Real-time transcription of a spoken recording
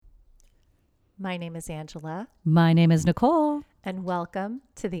My name is Angela. My name is Nicole. And welcome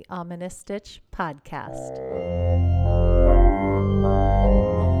to the Ominous Stitch podcast.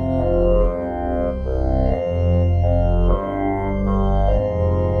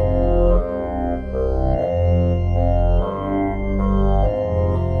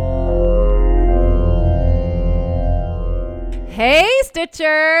 Hey,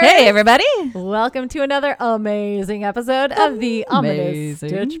 Stitcher! Hey, everybody! Welcome to another amazing episode of the Ominous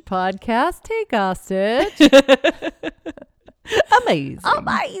Stitch podcast. Take a Stitch.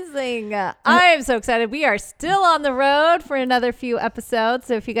 Amazing. I'm so excited. We are still on the road for another few episodes.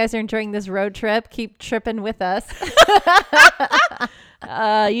 So if you guys are enjoying this road trip, keep tripping with us.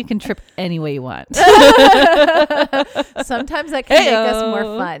 You can trip any way you want. Sometimes that can make us more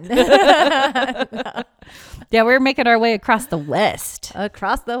fun. Yeah, we're making our way across the West.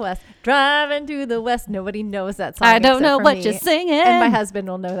 Across the West. Driving to the West. Nobody knows that song. I don't know what me. you're singing. And my husband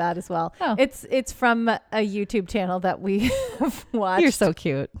will know that as well. Oh. It's from a YouTube channel that we have watched. You're so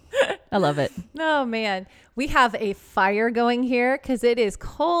cute. I love it. Oh, man. We have a fire going here because it is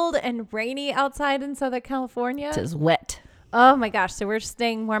cold and rainy outside in Southern California. It is wet. Oh my gosh. So we're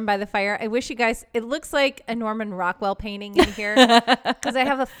staying warm by the fire. I wish you guys, it looks like a Norman Rockwell painting in here because I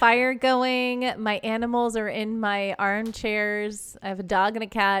have a fire going. My animals are in my armchairs. I have a dog and a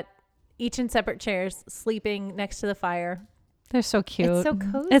cat, each in separate chairs, sleeping next to the fire. They're so cute. It's so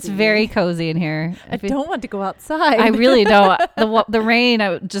cozy. It's very cozy in here. I don't want to go outside. I really don't. The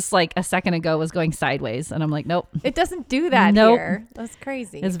rain, just like a second ago, was going sideways. And I'm like, nope. It doesn't do that here. That's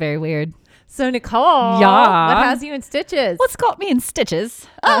crazy. It's very weird. So, Nicole, yeah. What has you in stitches? What's got me in stitches?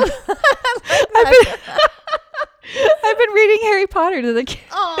 I've been reading Harry Potter to the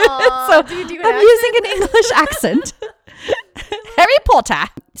kids. So I'm using an English accent. Harry Potter.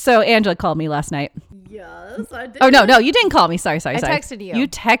 So Angela called me last night. Yes, I did. Oh, no, you didn't call me. Sorry. I texted you. You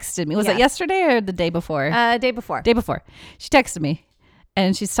texted me. Was it yesterday or the day before? Day before. Day before. She texted me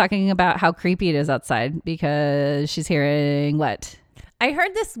and she's talking about how creepy it is outside because she's hearing what? I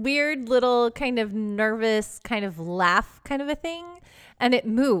heard this weird little kind of nervous kind of laugh kind of a thing. And it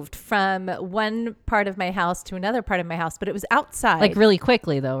moved from one part of my house to another part of my house, but it was outside. Like really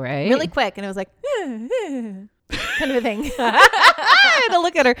quickly though, right? Really quick. And it was like, kind of a thing. I had to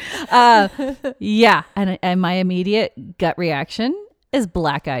look at her. Yeah. And my immediate gut reaction is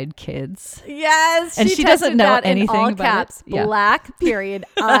black-eyed kids. Yes. And she doesn't know anything in all about caps, it. Yeah. Black, period,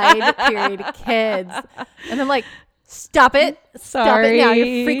 eyed, period, kids. And I'm like, stop it. Stop it now.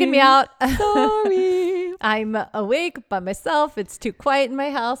 You're freaking me out. Sorry. I'm awake by myself. It's too quiet in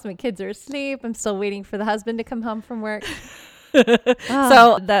my house. My kids are asleep. I'm still waiting for the husband to come home from work.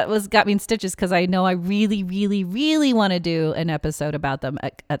 So that got me in stitches because I know I really, really, really want to do an episode about them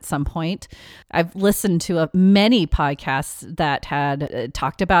at some point. I've listened to many podcasts that had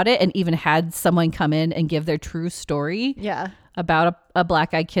talked about it and even had someone come in and give their true story about a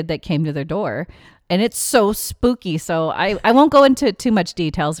black-eyed kid that came to their door. And it's so spooky. So I won't go into too much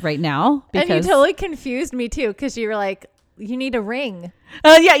details right now. And you totally confused me too because you were like, you need a ring.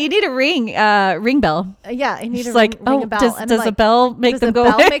 Yeah, you need a ring bell. Yeah, I need She's a ring a bell. Does a bell make them go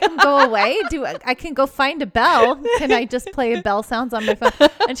away? Does a bell make them go away? I can go find a bell. Can I just play bell sounds on my phone?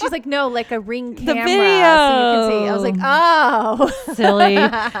 And she's like, no, like a ring camera. The video. So you can see. I was like, oh. Silly.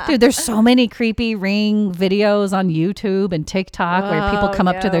 Dude, there's so many creepy ring videos on YouTube and TikTok where people come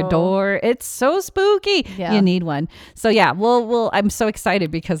up to their door. It's so spooky. Yeah. You need one. So yeah, I'm so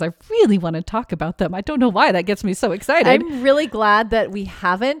excited because I really want to talk about them. I don't know why that gets me so excited. I'm really glad that we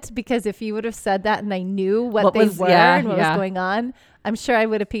haven't, because if you would have said that and I knew what they were and what was going on, I'm sure I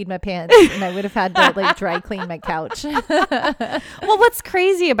would have peed my pants and I would have had to like dry clean my couch. Well, what's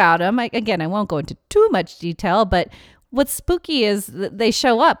crazy about them, I won't go into too much detail, but what's spooky is that they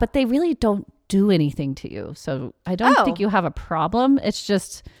show up, but they really don't do anything to you. So I don't think you have a problem. It's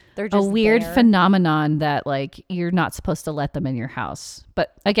just they're just a weird there. Phenomenon that like you're not supposed to let them in your house.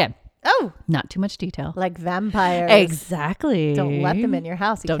 But again, not too much detail. Like vampires. Exactly. Don't let them in your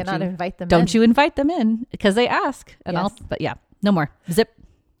house. You cannot invite them in. Don't you invite them in because they ask. But yeah, no more. Zip.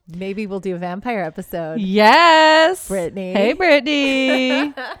 Maybe we'll do a vampire episode. Yes. Brittany. Hey,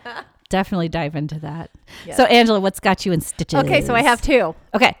 Brittany. Definitely dive into that. Yes. So, Angela, what's got you in stitches? Okay, so I have two.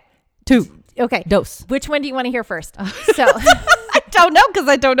 Okay. Two. Okay. Dose. Which one do you want to hear first? So I don't know because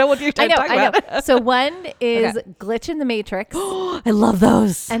I don't know what you're talking about. I know. So one is Glitch in the Matrix. I love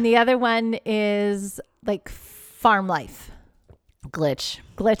those. And the other one is like Farm Life. Glitch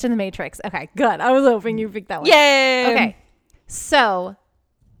in the Matrix. Okay, good. I was hoping you picked that one. Yay. Okay. So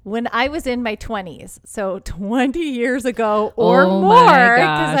when I was in my 20s, so 20 years ago or Oh more, my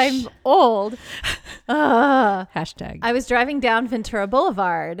because gosh. I'm old. Hashtag. I was driving down Ventura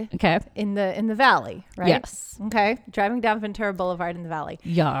Boulevard Okay. in the valley, right? Yes. Okay. Driving down Ventura Boulevard in the valley.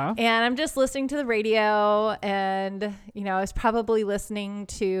 Yeah. And I'm just listening to the radio, and I was probably listening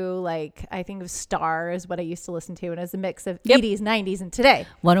to, like, I think of Star is what I used to listen to, and it was a mix of 80s, 90s, and today.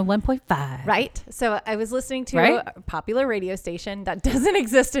 101.5. Right. So I was listening to Right? a popular radio station that doesn't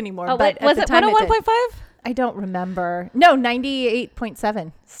exist anymore. Oh, but wait, was at it the time 101.5? I don't remember. No,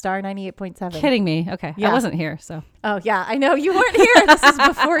 98.7. Star 98.7. Kidding me. Okay. Yeah. I wasn't here, so. Oh, yeah. I know you weren't here. This is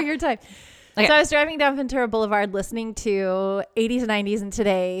before your time. Okay. So I was driving down Ventura Boulevard listening to 80s, 90s, and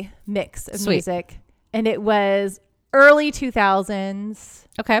today mix of music. And it was early 2000s.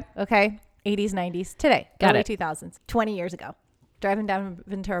 Okay. Okay. 80s, 90s, today. Got early it. 2000s. 20 years ago. Driving down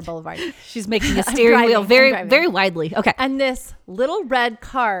Ventura Boulevard. She's making a steering wheel driving. very widely. Okay. And this little red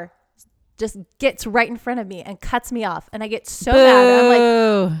car just gets right in front of me and cuts me off. And I get so mad.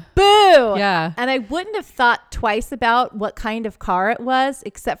 I'm like, boo. Yeah. And I wouldn't have thought twice about what kind of car it was,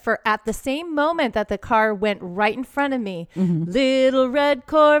 except for at the same moment that the car went right in front of me. Little red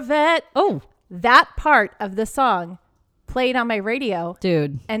Corvette. Oh, That part of the song played on my radio.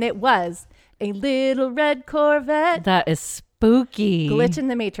 dude. And it was a little red Corvette. That is spooky. Glitch in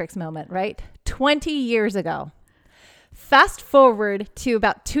the Matrix moment, right? 20 years ago. Fast forward to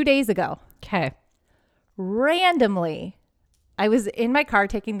about 2 days ago. Okay. Randomly, I was in my car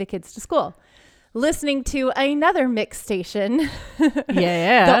taking the kids to school, listening to another mix station.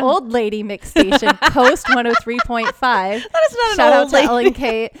 Yeah. The old lady mix station, Coast 103.5. That is not Shout an out old to lady. Ellen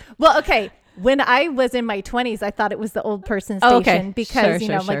K. Well, okay. When I was in my 20s, I thought it was the old person station Oh, okay. because,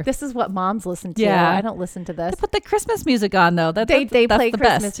 Sure. like, this is what moms listen to. Yeah. I don't listen to this. They put the Christmas music on, though. They that's play the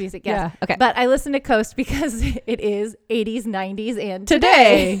Christmas best. music, yes. Yeah. Okay. But I listen to Coast because it is 80s, 90s, and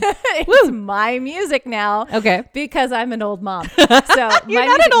Today. today. It's my music now. Okay. Because I'm an old mom. So You're my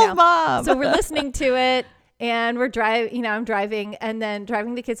not music an old now. mom. So we're listening to it, and we're driving. I'm driving, and then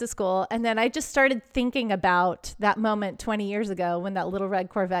driving the kids to school, and then I just started thinking about that moment 20 years ago when that little red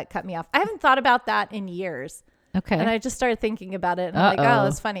Corvette cut me off. I haven't thought about that in years. Okay. And I just started thinking about it. And I'm like, oh,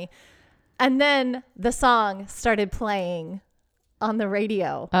 it's funny. And then the song started playing on the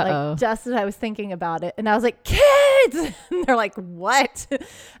radio, like just as I was thinking about it. And I was like, kids! And they're like, what?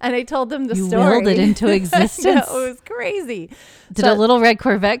 And I told them the you story. willed it into existence. It was crazy. Did a little red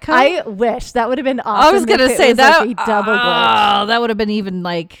Corvette come? I wish that would have been awesome. I was going to if it say was that. like a double glitch. Oh, that would have been even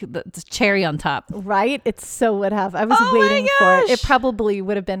like the cherry on top. Right? It so would have. I was Oh my waiting for it. gosh. It probably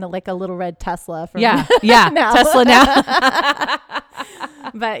would have been like a little red Tesla. From Yeah. now. Tesla now.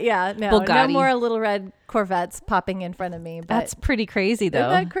 But yeah, no Bugatti. more little red Corvettes popping in front of me. But That's pretty crazy, though. isn't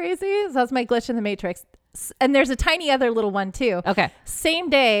that crazy? So that's my glitch in the Matrix. And there's a tiny other little one too. Okay. Same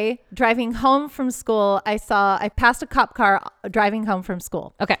day, driving home from school, I passed a cop car driving home from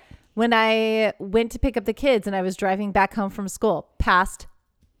school. Okay. When I went to pick up the kids and I was driving back home from school, passed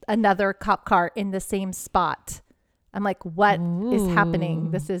another cop car in the same spot. I'm like, what is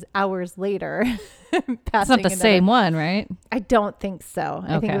happening? This is hours later. It's not the same one, right? I don't think so.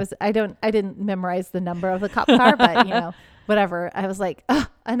 I think Okay. it was, I didn't memorize the number of the cop car, but whatever. I was like,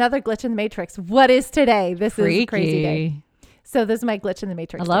 another glitch in the Matrix. What is today? This is a crazy day. So this is my glitch in the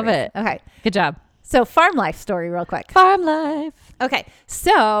Matrix. I love story. it. Okay. Good job. So farm life story real quick. Farm life. Okay.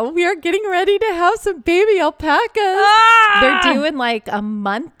 So we are getting ready to have some baby alpacas. They're due in like a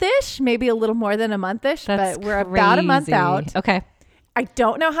month-ish, maybe a little more than a month-ish, That's but we're about a month crazy. out. Okay. I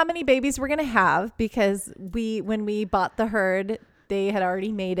don't know how many babies we're going to have because when we bought the herd, they had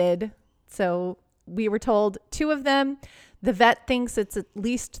already mated. So we were told 2 of them. The vet thinks it's at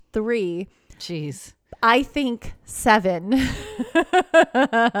least 3. Jeez. I think 7.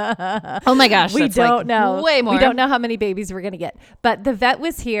 Oh my gosh. We that's don't like know. Way more. We don't know how many babies we're going to get. But the vet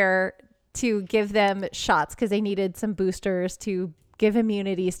was here to give them shots because they needed some boosters to give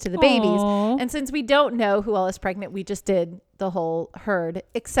immunities to the babies. Aw. And since we don't know who all is pregnant, we just did the whole herd,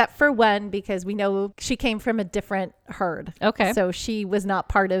 except for one because we know she came from a different herd. Okay. So she was not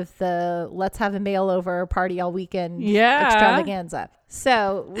part of the let's have a male over party all weekend Yeah. extravaganza.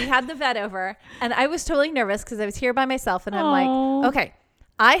 So we had the vet over and I was totally nervous because I was here by myself and I'm Aw. like, okay,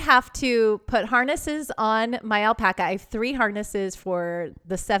 I have to put harnesses on my alpaca. I have 3 harnesses for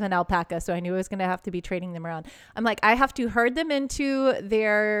the 7 alpaca. So I knew I was going to have to be trading them around. I'm like, I have to herd them into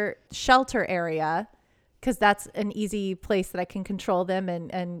their shelter area because that's an easy place that I can control them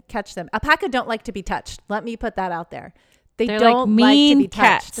and catch them. Alpaca don't like to be touched. Let me put that out there. They're They're don't like mean like to be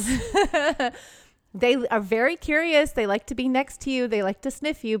cats. touched. They are very curious. They like to be next to you. They like to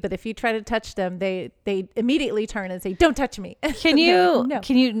sniff you. But if you try to touch them, they immediately turn and say, "Don't touch me." Can you, No.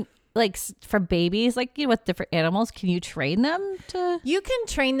 can you, like for babies, like, you know, with different animals, can you train them to? You can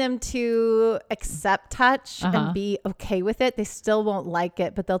train them to accept touch and be okay with it. They still won't like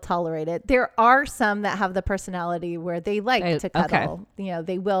it, but they'll tolerate it. There are some that have the personality where they like to cuddle. You know,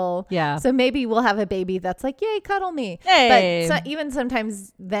 they will. Yeah. So maybe we'll have a baby that's like, "Yay, cuddle me." Hey. But even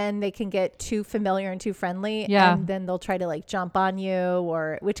sometimes then they can get too familiar and too friendly. Yeah. And then they'll try to like jump on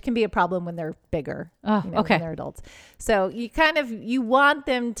you, which can be a problem when they're bigger. Oh, okay. When they're adults. So you want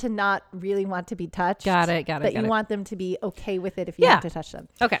them to not really want to be touched. Got it. But you want them to be okay with it if you have to touch them.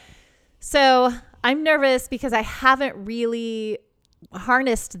 Okay. So I'm nervous because I haven't really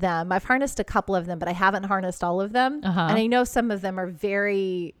harnessed them. I've harnessed a couple of them, but I haven't harnessed all of them. And I know some of them are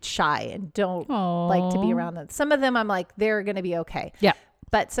very shy and don't like to be around them. Some of them I'm like, they're going to be okay. Yeah.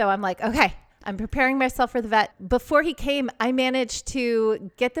 But so I'm like, okay, I'm preparing myself for the vet. Before he came, I managed to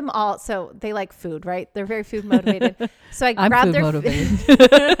get them all. So they like food, right? They're very food motivated. So I grabbed their motivated.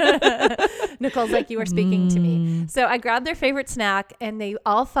 Nicole's like, you were speaking to me. So I grabbed their favorite snack and they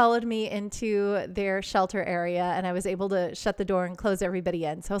all followed me into their shelter area. And I was able to shut the door and close everybody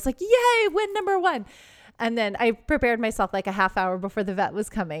in. So I was like, yay, win number one. And then I prepared myself like a half hour before the vet was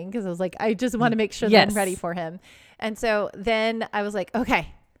coming because I was like, I just want to make sure that I'm ready for him. And so then I was like,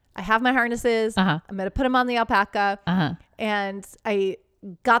 okay, I have my harnesses. I'm going to put them on the alpaca. And I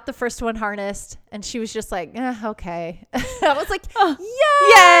got the first one harnessed and she was just like, okay. I was like, yay,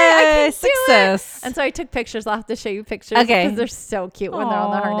 I can success. do it. And so I took pictures. I'll have to show you pictures because they're so cute when they're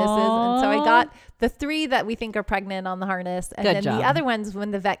on the harnesses. And so I got the 3 that we think are pregnant on the harness. And then the other ones,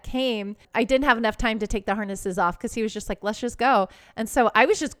 when the vet came, I didn't have enough time to take the harnesses off because he was just like, let's just go. And so I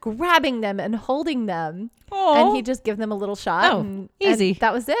was just grabbing them and holding them. And he just give them a little shot. Easy. And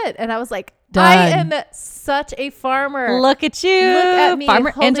that was it. And I was like, done. I am such a farmer. Look at you. Look at me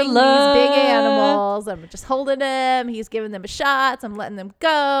Farmer holding Angela. these big animals. I'm just holding them. He's giving them shots. I'm letting them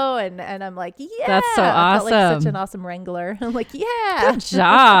go. And I'm like, yeah. That's so I felt like awesome. such an awesome wrangler. I'm like, yeah. Good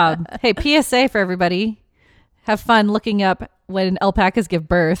job. Hey, PSA for everybody. Have fun looking up when alpacas give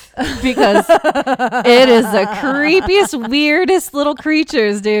birth because it is the creepiest, weirdest little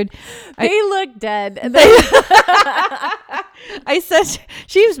creatures, dude. They look dead. I said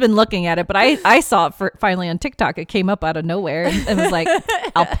she's been looking at it, but I saw it finally on TikTok. It came up out of nowhere and was like,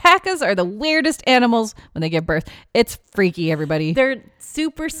 alpacas are the weirdest animals when they give birth. It's freaky, everybody. They're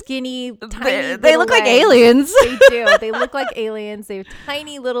super skinny, tiny. They look like legs. aliens. They do. They look like aliens. They have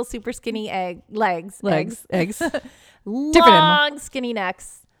tiny little super skinny eggs. Eggs. Long skinny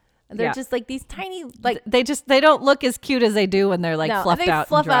necks. They're just like these tiny, like they don't look as cute as they do when they're like fluffed they out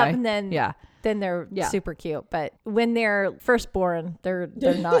fluff and dry. up and then they're super cute. But when they're firstborn, they're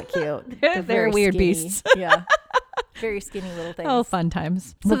not cute. They're very weird skinny. beasts. Yeah. Very skinny little things. Oh, fun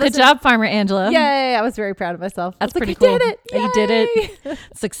times. So Well, good job, Farmer Angela. Yay. I was very proud of myself. That's pretty cool. cool. I did it. You did Yay. it.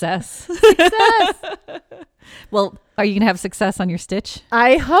 Success. Success. Well, are you going to have success on your stitch?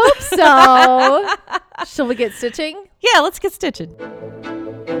 I hope so. Shall we get stitching? Yeah, let's get stitching.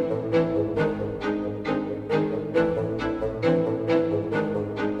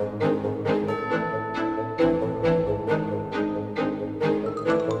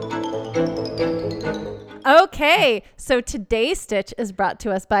 Okay, so today's stitch is brought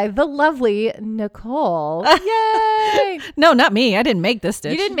to us by the lovely Nicole. Yay! No, not me. I didn't make this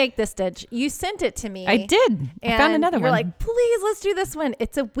stitch. You didn't make this stitch. You sent it to me. I did. I found another you're one. like, please, let's do this one.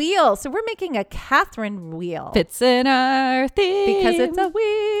 It's a wheel. So we're making a Catherine wheel. Fits in our theme. Because it's a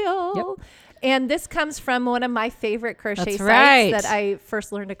wheel. Yep. And this comes from one of my favorite crochet That's sites right. that I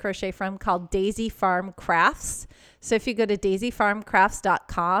first learned to crochet from called Daisy Farm Crafts. So if you go to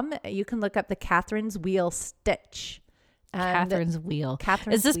daisyfarmcrafts.com, you can look up the Catherine's Wheel Stitch. Catherine's Wheel.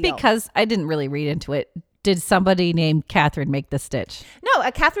 Catherine's Is this Wheel. because I didn't really read into it? Did somebody named Catherine make the stitch? No,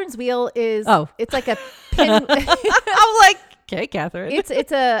 a Catherine's Wheel is, it's like a pin. I'm like, okay, Catherine. It's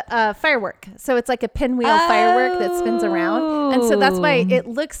a firework. So it's like a pinwheel firework that spins around. And so that's why it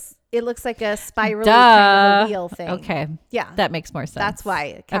looks like a spirally kind of a wheel thing. Okay. Yeah. That makes more sense. That's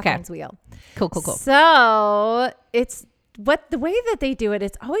why Catherine's Wheel. Cool. So it's the way that they do it,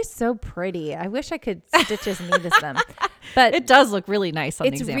 it's always so pretty. I wish I could stitch as neat as them. But it does look really nice on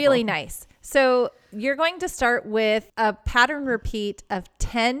the example. It's really nice. So you're going to start with a pattern repeat of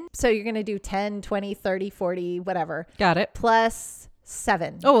 10. So you're going to do 10, 20, 30, 40, whatever. Got it. Plus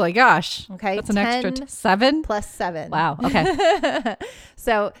 7. Oh my gosh. Okay. That's an 10 extra 7? plus 7. Wow. Okay.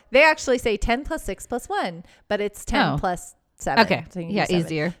 So they actually say 10 plus 6 plus 1, but it's 10 plus 7. Okay. So you can Yeah, do 7.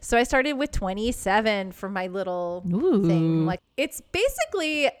 easier. So I started with 27 for my little Ooh. thing. Like it's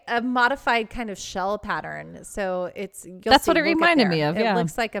basically a modified kind of shell pattern. So That's what it reminded me of. Yeah. It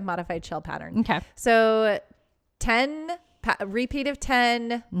looks like a modified shell pattern. Okay. So 10, repeat of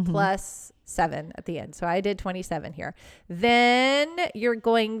 10 plus 7 at the end. So I did 27 here. Then you're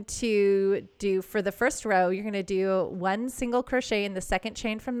going to do, for the first row, you're going to do 1 single crochet in the second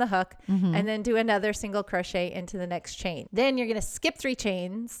chain from the hook, and then do another single crochet into the next chain. Then you're going to skip 3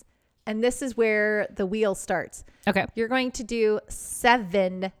 chains, and this is where the wheel starts. Okay. You're going to do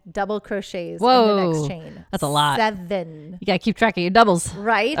 7 double crochets Whoa. in the next chain. That's a lot. 7. You got to keep track of your doubles.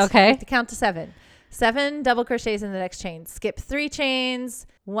 Right? Okay. You have to count to 7. 7 double crochets in the next chain. Skip 3 chains,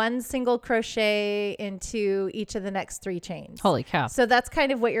 1 single crochet into each of the next 3 chains. Holy cow. So that's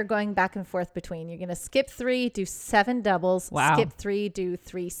kind of what you're going back and forth between. You're going to skip 3, do 7 doubles. Wow. Skip 3, do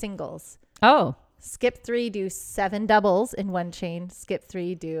 3 singles. Oh, Skip 3, do 7 doubles in 1 chain. Skip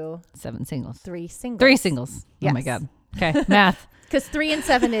 3, do 7 singles. 3 singles. 3 singles. Yes. Oh my God. Okay. Math. Because 3 and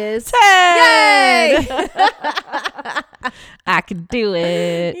 7 is 10. Yay! I can do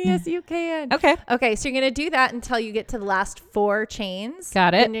it. Yes, you can. Okay. Okay, so you're going to do that until you get to the last 4 chains.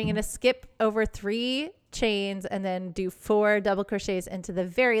 Got it. And you're going to skip over 3 chains and then do 4 double crochets into the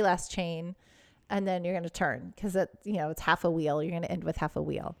very last chain. And then you're going to turn because it's half a wheel. You're going to end with half a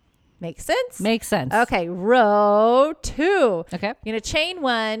wheel. Makes sense? Makes sense. Okay, row 2. Okay. You're going to chain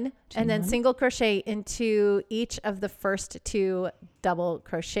 1 and then single crochet into each of the first 2 double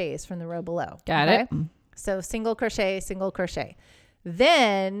crochets from the row below. Got it. So single crochet, single crochet.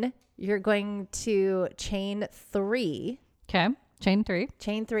 Then you're going to chain 3. Okay. Chain 3.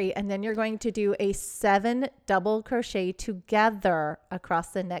 Chain 3. And then you're going to do a 7 double crochet together across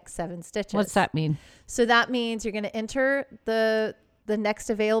the next 7 stitches. What's that mean? So that means you're going to enter the next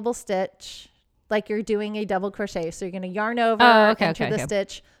available stitch like you're doing a double crochet. So you're going to yarn over, enter the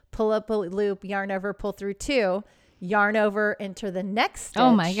stitch, pull up a loop, yarn over, pull through 2, yarn over, enter the next stitch.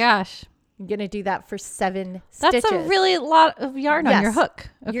 Oh my gosh. You're going to do that for 7 That's stitches. a really lot of yarn on your hook.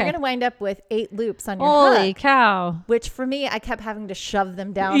 Okay. You're going to wind up with 8 loops on your hook. Holy cow. Which for me, I kept having to shove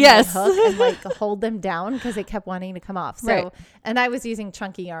them down Yes. my hook and like hold them down because they kept wanting to come off. So, Right. and I was using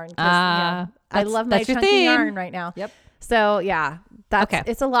chunky yarn because I love my that's your chunky theme. yarn right now. Yep. So yeah,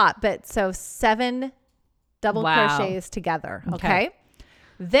 it's a lot, but so 7 double Wow. crochets together. Okay. Okay.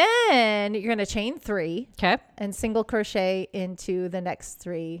 Then you're going to chain 3 Okay. and single crochet into the next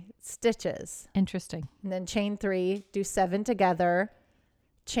 3 stitches. Interesting. And then chain 3, do 7 together,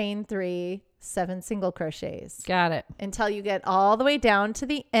 chain 3, 7 single crochets Got it. until you get all the way down to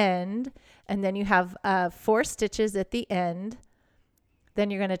the end. And then you have 4 stitches at the end.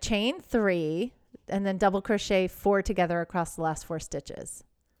 Then you're going to chain 3 and then double crochet 4 together across the last 4 stitches.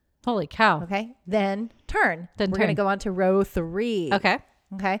 Holy cow. Okay. Then turn. Then We're going to turn. go on to row 3. Okay.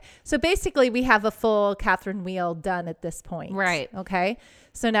 Okay. So basically we have a full Catherine wheel done at this point. Right. Okay.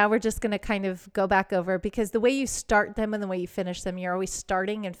 So now we're just going to kind of go back over because the way you start them and the way you finish them, you're always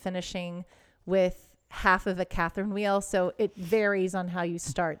starting and finishing with half of a Catherine wheel. So it varies on how you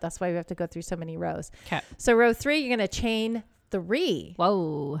start. That's why we have to go through so many rows. Okay. So row 3, you're going to chain 3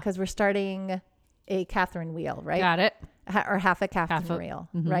 Whoa. because we're starting a Catherine wheel, right? Got it. Or half a Catherine wheel,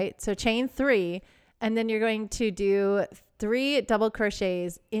 right? So chain 3, and then you're going to do 3 double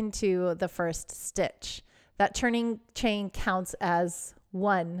crochets into the first stitch. That turning chain counts as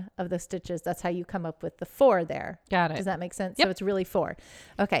one of the stitches. That's how you come up with the 4 there. Got it. Does that make sense? Yep. So it's really 4.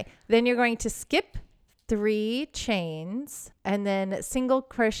 Okay. Then you're going to skip 3 chains and then single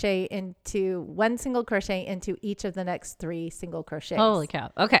crochet into 1 single crochet into each of the next 3 single crochets. Holy cow.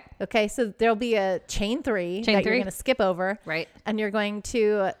 Okay. Okay, so there'll be a chain 3 that you're going to skip over. Right. And you're going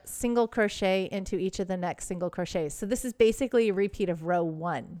to single crochet into each of the next single crochets. So this is basically a repeat of row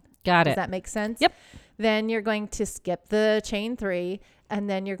 1. Got Does it. that make sense? Yep. Then you're going to skip the chain 3 and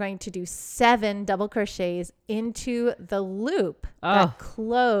then you're going to do 7 double crochets into the loop that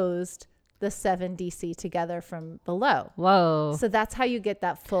closed the 7 DC together from below. Whoa. So that's how you get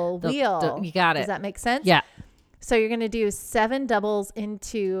that full wheel. You got it. Does that make sense? Yeah. So you're going to do 7 doubles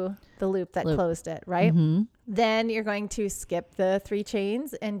into the loop that closed it, right? Mm-hmm. Then you're going to skip the 3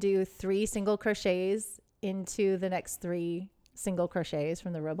 chains and do 3 single crochets into the next 3 single crochets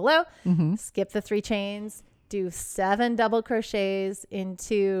from the row below. Mm-hmm. Skip the 3 chains, do 7 double crochets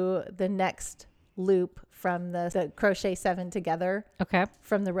into the next loop from the crochet 7 together Okay.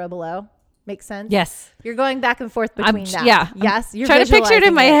 from the row below. Make sense? Yes. You're going back and forth between that. Yeah. Yes. You're trying to picture it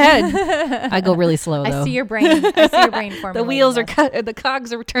in my visualizing head. I go really slow though. I see your brain. I see your brain forming. The wheels are cut. The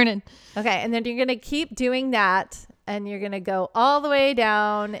cogs are turning. Okay. And then you're going to keep doing that And you're going to go all the way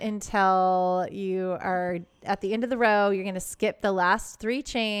down until you are at the end of the row. You're going to skip the last 3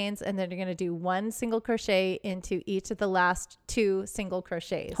 chains, and then you're going to do 1 single crochet into each of the last 2 single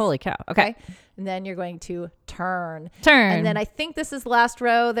crochets. Holy cow. Okay. And then you're going to turn. Turn. And then I think this is the last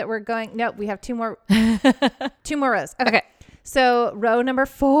row that we're going. No, we have 2 more. 2 more rows. Okay. So row number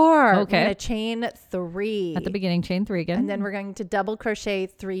 4, we're going to chain 3. At the beginning, chain 3 again. And then we're going to double crochet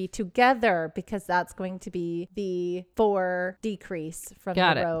 3 together, because that's going to be the 4 decrease from the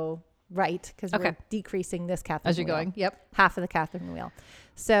row right, because we're decreasing this Catherine as you're wheel. going. Yep. Half of the Catherine wheel.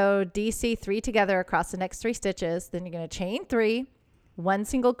 So DC 3 together across the next 3 stitches. Then you're going to chain 3, 1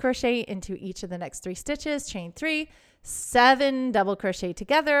 single crochet into each of the next 3 stitches, chain 3, 7 double crochet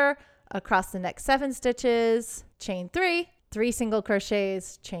together across the next 7 stitches, chain 3, 3 single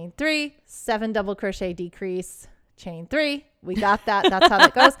crochets, chain 3, 7 double crochet decrease, chain 3. We got that. That's how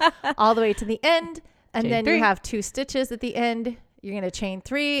that goes all the way to the end. And chain then 3. You have 2 stitches at the end. You're going to chain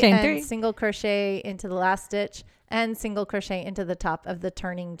 3 and single crochet into the last stitch and single crochet into the top of the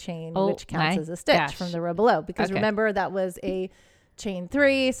turning chain, which counts as a stitch from the row below. Because remember, that was a chain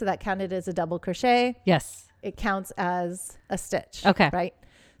 3, so that counted as a double crochet. Yes. It counts as a stitch. Okay. Right?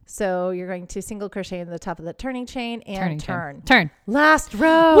 So you're going to single crochet in the top of the turning chain and turn. Last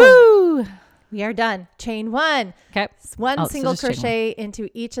row. Woo! We are done. Chain 1. Okay. 1 single crochet into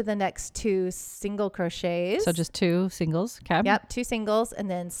each of the next 2 single crochets. So just 2 singles. Okay. Yep. 2 singles, and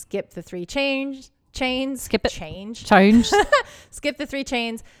then skip the 3 chains. Skip it. Change. Skip the 3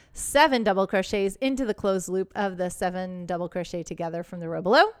 chains. 7 double crochets into the closed loop of the 7 double crochet together from the row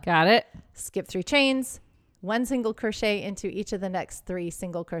below. Got it. Skip 3 chains. 1 single crochet into each of the next 3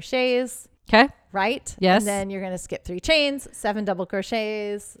 single crochets. Okay. Right? Yes. And then you're going to skip 3 chains, 7 double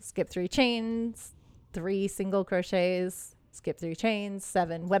crochets, skip 3 chains, 3 single crochets, skip 3 chains,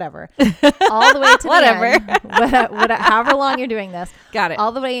 7, whatever. All the way to the end. However long you're doing this. Got it.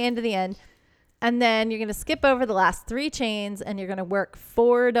 All the way into the end. And then you're going to skip over the last 3 chains, and you're going to work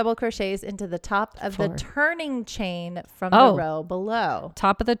 4 double crochets into the top of the turning chain from the row below.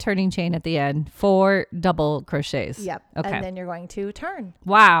 Top of the turning chain at the end, 4 double crochets. Yep. Okay. And then you're going to turn.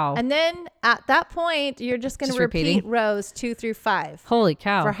 Wow. And then at that point, you're just going to repeat rows 2 through 5. Holy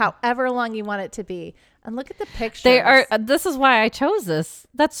cow. For however long you want it to be. And look at the pictures. They are. This is why I chose this.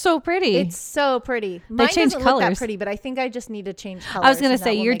 That's so pretty. It's so pretty. Mine change doesn't colors. look that pretty, but I think I just need to change colors. I was going to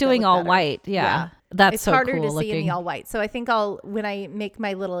say, you're doing all white. Yeah. That's it's so harder cool to see in the all white. So I think when I make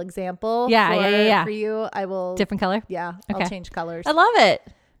my little example for you, I will. Different color? Yeah. Okay. I'll change colors. I love it.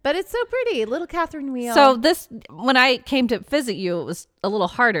 But it's so pretty. Little Catherine wheel. So when I came to visit you, it was a little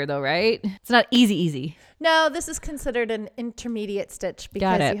harder though, right? It's not easy. No, this is considered an intermediate stitch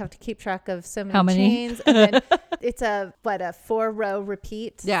because you have to keep track of so many chains. And then it's a 4-row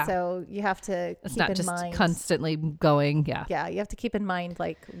repeat. Yeah. So you have to keep in mind. It's not just constantly going. Yeah. Yeah. You have to keep in mind,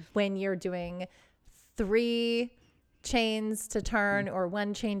 like when you're doing 3 chains to turn or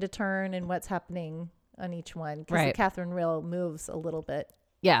 1 chain to turn and what's happening on each one. Because the Catherine wheel moves a little bit.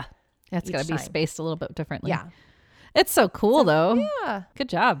 Yeah. It's got to be spaced a little bit differently. Yeah. It's so cool though. Yeah. Good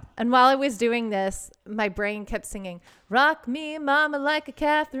job. And while I was doing this, my brain kept singing, "Rock me, mama, like a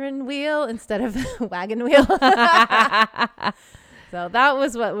Catherine wheel," instead of wagon wheel. So that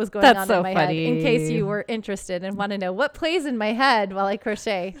was what was going on in my head. In case you were interested and want to know what plays in my head while I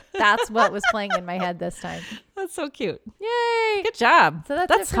crochet, that's what was playing in my head this time. That's so cute. Yay. Good job. So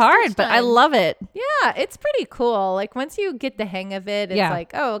that's hard, but I love it. Yeah, it's pretty cool. Like once you get the hang of it, it's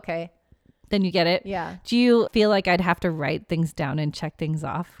like, oh, okay. Then you get it. Yeah. Do you feel like I'd have to write things down and check things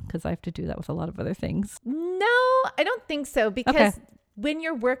off? Because I have to do that with a lot of other things. No, I don't think so. Because when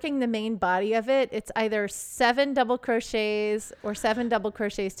you're working the main body of it, it's either 7 double crochets or 7 double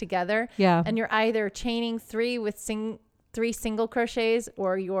crochets together. Yeah. And you're either chaining 3 with 3 single crochets,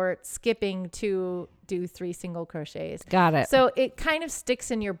 or you're skipping to do 3 single crochets. Got it. So it kind of sticks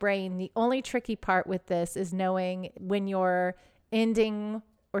in your brain. The only tricky part with this is knowing when you're ending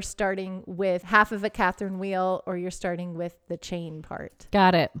or starting with half of a Catherine wheel, or you're starting with the chain part.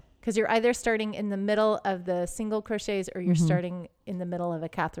 Got it. Because you're either starting in the middle of the single crochets or you're starting in the middle of a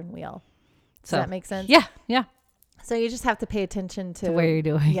Catherine wheel. Does that make sense? Yeah. Yeah. So you just have to pay attention to where you're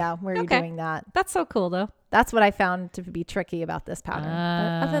doing. Yeah, where you're doing that. That's so cool though. That's what I found to be tricky about this pattern.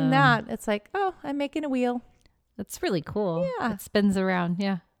 But other than that, it's like, oh, I'm making a wheel. That's really cool. Yeah. It spins around.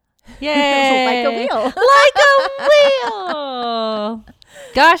 Yeah. Yay. Like a wheel. Like a wheel.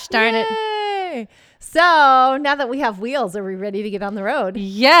 Gosh darn it. So now that we have wheels, are we ready to get on the road?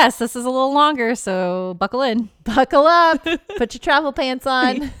 Yes, this is a little longer, so buckle in. Buckle up. Put your travel pants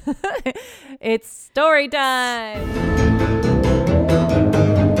on. It's story time.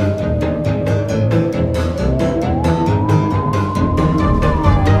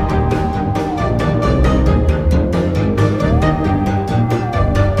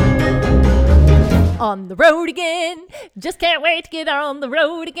 road again. Just can't wait to get on the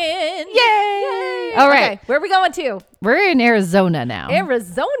road again. Yay! All right. Okay, where are we going to? We're in Arizona now.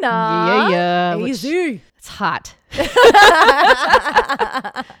 Arizona. Yeah. Easy. It's hot.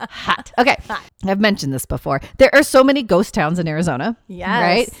 Hot. Okay. I've mentioned this before. There are so many ghost towns in Arizona. Yes.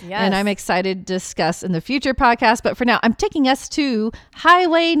 Right? Yes. And I'm excited to discuss in the future podcast. But for now, I'm taking us to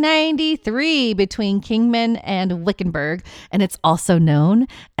Highway 93 between Kingman and Wickenburg. And it's also known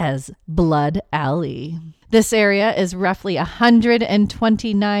as Blood Alley. This area is roughly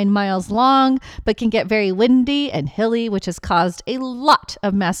 129 miles long, but can get very windy and hilly, which has caused a lot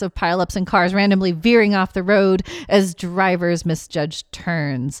of massive pileups and cars randomly veering off the road as drivers misjudge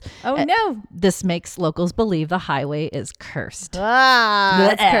turns. Oh, no. This makes locals believe the highway is cursed.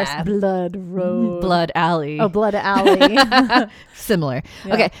 It's cursed. Blood Road. Blood Alley. Oh, Blood Alley. Similar.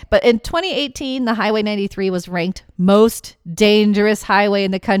 Yeah. Okay. But in 2018, the Highway 93 was ranked most dangerous highway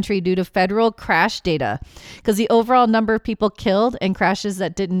in the country due to federal crash data, because the overall number of people killed in crashes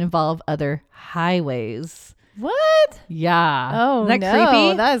that didn't involve other highways. What? Yeah. Oh, Isn't that no.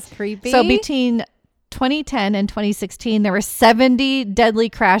 creepy? That's creepy. So between 2010 and 2016, there were 70 deadly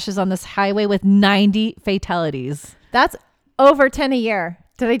crashes on this highway with 90 fatalities. That's over 10 a year.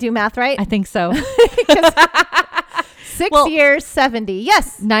 Did I do math right? I think so. 6 years, 70.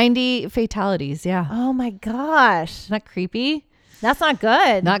 Yes. 90 fatalities. Yeah. Oh my gosh. Isn't that creepy? That's not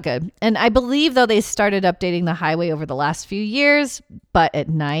good. Not good. And I believe, though, they started updating the highway over the last few years, but at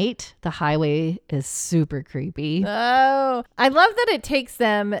night, the highway is super creepy. Oh, I love that it takes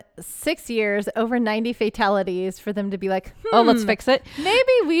them 6 years, over 90 fatalities for them to be like, Oh, let's fix it.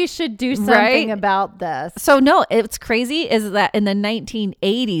 maybe we should do something Right? about this. So, no, it's crazy is that in the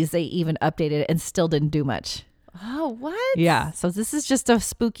 1980s, they even updated it and still didn't do much. Oh, what? Yeah. So this is just a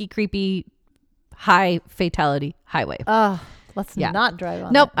spooky, creepy, high fatality highway. Oh, let's Yeah. not drive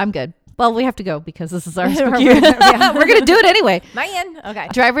on Nope, I'm good. Well, we have to go because this is our We're spooky. gonna- We're going to do it anyway. it. Man. Okay.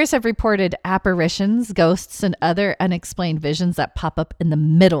 Drivers have reported apparitions, ghosts, and other unexplained visions that pop up in the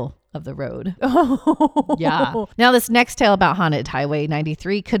middle of the road. Oh. Yeah. Now, this next tale about haunted Highway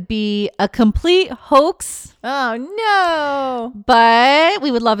 93 could be a complete hoax, Oh, no. but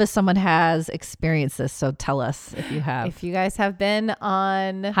we would love if someone has experienced this. So tell us if you have. If you guys have been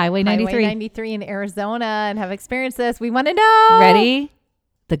on Highway 93. 93 in Arizona and have experienced this, we want to know. Ready?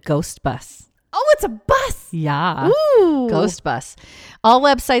 The ghost bus. Oh, it's a bus. Yeah. Ooh. Ghost bus. All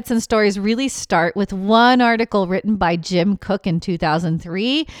websites and stories really start with one article written by Jim Cook in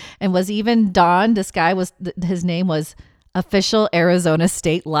 2003 and was even donned. This guy was, his name was Official Arizona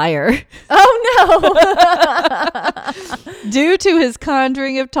State Liar. Oh, no. Due to his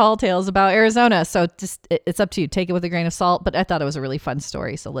conjuring of tall tales about Arizona. So just, it's up to you. Take it with a grain of salt, but I thought it was a really fun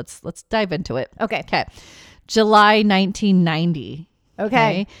story. So let's dive into it. Okay. July 1990.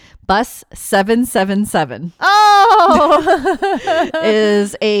 Okay. Bus 777 Oh.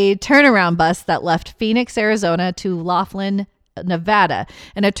 is a turnaround bus that left Phoenix, Arizona to Laughlin, Nevada.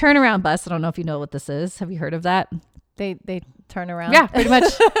 And a turnaround bus, I don't know if you know what this is. Have you heard of that? They turn around. Yeah, pretty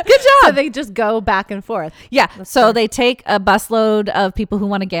much. Good job. So they just go back and forth. Yeah. So they take a busload of people who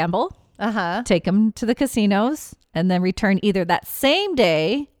want to gamble, Uh-huh. take them to the casinos, and then return either that same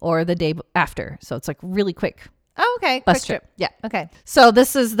day or the day after. So it's like really quick Oh, okay. bus Quick trip. Yeah. Okay. So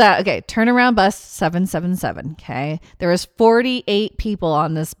this is turnaround bus 777. Okay. There was 48 people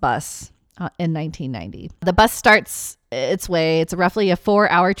on this bus in 1990. The bus starts its way. It's roughly a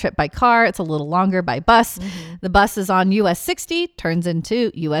 4-hour trip by car. It's a little longer by bus. Mm-hmm. The bus is on US 60, turns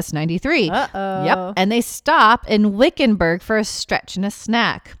into US 93. Uh-oh. Yep. And they stop in Wickenburg for a stretch and a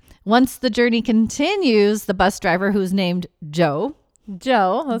snack. Once the journey continues, the bus driver, who's named Joe,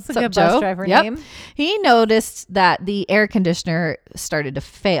 Joe. That's a What's up, good Joe? bus driver Yep. name. He noticed that the air conditioner started to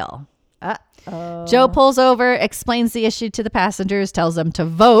fail. Uh-oh. Joe pulls over, explains the issue to the passengers, tells them to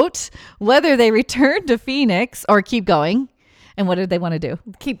vote whether they return to Phoenix or keep going. And what did they want to do?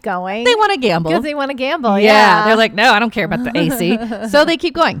 Keep going. They want to gamble. Because they want to gamble. Yeah. Yeah. They're like, no, I don't care about the AC. So they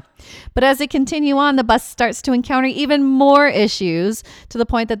keep going. But as they continue on, the bus starts to encounter even more issues to the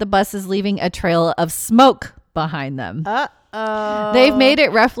point that the bus is leaving a trail of smoke behind them. Uh-oh. They've made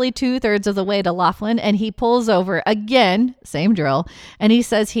it roughly 2/3 of the way to Laughlin, and he pulls over again, same drill, and he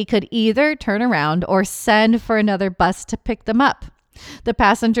says he could either turn around or send for another bus to pick them up. The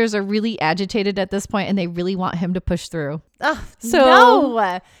passengers are really agitated at this point, and they really want him to push through. Oh, So-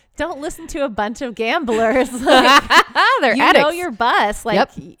 no. Don't listen to a bunch of gamblers. Like, They're you addicts. know your bus. Like,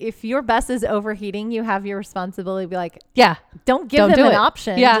 Yep. if your bus is overheating, you have your responsibility to be like, Yeah. don't give Don't them do an it.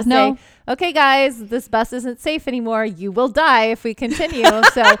 option. Yeah, Just no. say, okay, guys, this bus isn't safe anymore. You will die if we continue.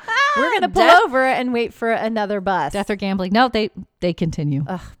 So we're going to pull Death- over and wait for another bus. Death or gambling. No, they continue.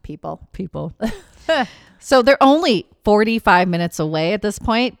 Ugh, people. People. So they're only 45 minutes away at this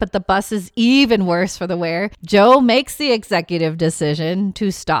point, but the bus is even worse for the wear. Joe makes the executive decision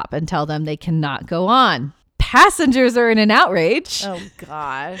to stop and tell them they cannot go on. Passengers are in an outrage. Oh,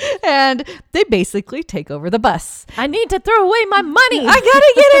 gosh. And they basically take over the bus. I need to throw away my money. I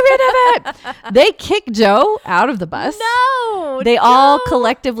gotta get rid of it. They kick Joe out of the bus. No. They all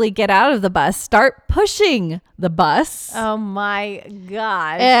collectively get out of the bus, start pushing the bus. Oh, my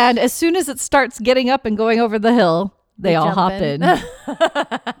gosh. And as soon as it starts getting up and going over the hill, they all hop in.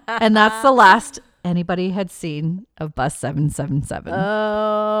 And that's the last anybody had seen of bus 777.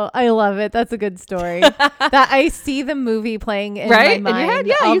 Oh, I love it. That's a good story. That I see the movie playing in right? my mind. In your head?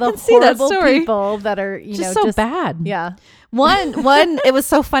 Yeah, all you the can see that horrible story. people that are, just bad. Yeah. One, it was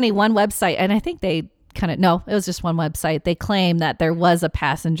so funny. One website, and I think they it was just one website. They claim that there was a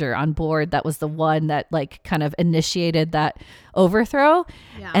passenger on board that was the one that like kind of initiated that overthrow.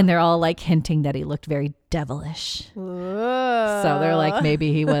 Yeah. And they're all like hinting that he looked very devilish. Whoa. So they're like,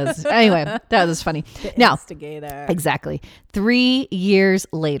 maybe he was. Anyway, that was funny. Now, instigator. Exactly. 3 years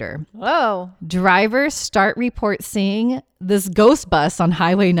later. Whoa. Drivers start report seeing this ghost bus on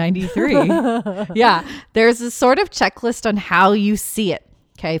Highway 93. Yeah. There's a sort of checklist on how you see it.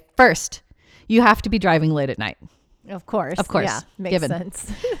 Okay. First, you have to be driving late at night. Of course. Yeah, makes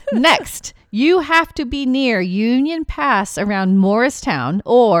sense. Next, you have to be near Union Pass around Morristown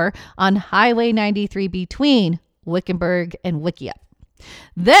or on Highway 93 between Wickenburg and Wickiup.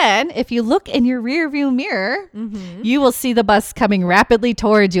 Then, if you look in your rearview mirror, you will see the bus coming rapidly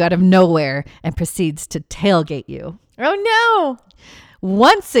towards you out of nowhere and proceeds to tailgate you. Oh, no.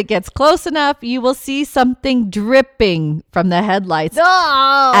 Once it gets close enough, you will see something dripping from the headlights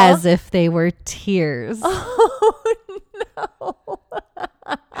as if they were tears. Oh, no.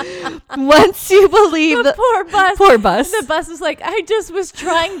 Once you believe the poor bus. The bus was like, I just was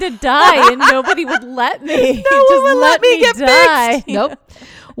trying to die and nobody would let me. No one would let me get die. Fixed. Nope.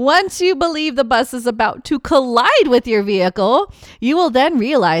 Once you believe the bus is about to collide with your vehicle, you will then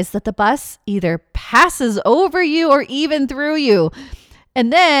realize that the bus either passes over you or even through you.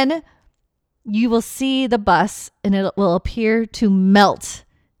 And then you will see the bus and it will appear to melt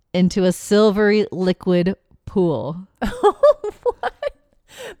into a silvery liquid pool. What?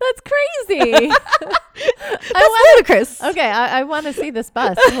 That's crazy. That's ludicrous. Okay, I want to see this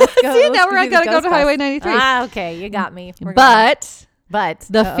bus. Let's go. See, now we're going to go to Highway 93. Okay, you got me. But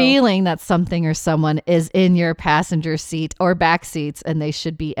the uh-oh. feeling that something or someone is in your passenger seat or back seats and they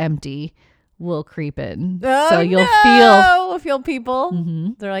should be empty will creep in. Oh, so you'll feel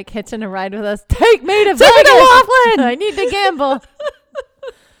people. They're like hitching a ride with us. Take me to Vegas. Laughlin. I need to gamble.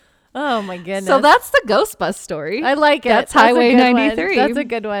 Oh my goodness. So that's the ghost bus story. I like it. That's Highway 93. That's a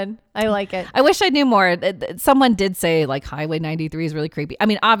good one. I like it. I wish I knew more. Someone did say like Highway 93 is really creepy. I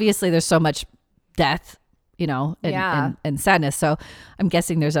mean, obviously there's so much death, and sadness. So I'm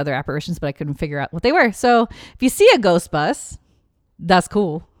guessing there's other apparitions, but I couldn't figure out what they were. So if you see a ghost bus, that's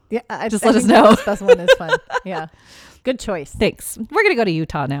cool. Yeah, just let us know. The ghost bus one is fun. Yeah. Good choice. Thanks. We're going to go to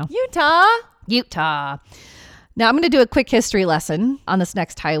Utah now. Utah. Now I'm going to do a quick history lesson on this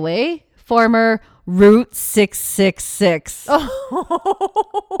next highway. Former Route 666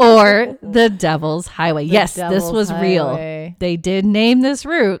 or the Devil's Highway. Yes, this was real. They did name this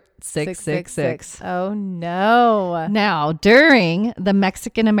route 666. Oh, no. Now, during the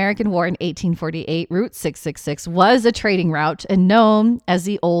Mexican-American War in 1848, Route 666 was a trading route and known as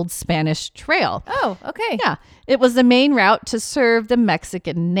the Old Spanish Trail. Oh, okay. Yeah, it was the main route to serve the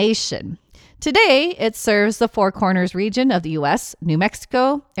Mexican nation. Today, it serves the Four Corners region of the U.S., New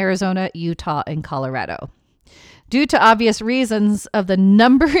Mexico, Arizona, Utah, and Colorado. Due to obvious reasons of the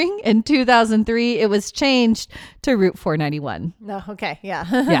numbering, in 2003, it was changed to Route 491. No, okay, yeah.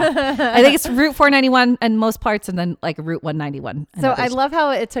 Yeah. I think it's Route 491 in most parts and then like Route 191. So I love how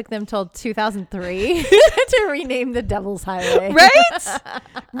it took them till 2003 to rename the Devil's Highway. Right?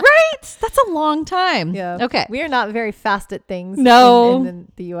 Right? That's a long time. Yeah. Okay. We are not very fast at things in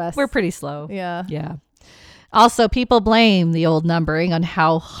the U.S. We're pretty slow. Yeah. Yeah. Also, people blame the old numbering on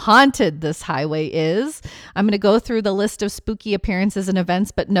how haunted this highway is. I'm going to go through the list of spooky appearances and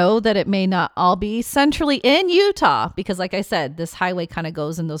events, but know that it may not all be centrally in Utah because, like I said, this highway kind of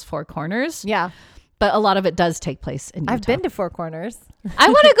goes in those four corners. Yeah. But a lot of it does take place in Utah. I've been to Four Corners. I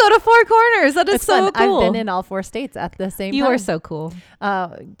want to go to Four Corners. That is it's so fun. cool. I've been in all 4 states at the same time. You are so cool.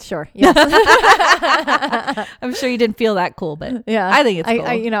 Sure. Yes. I'm sure you didn't feel that cool, but yeah, I think it's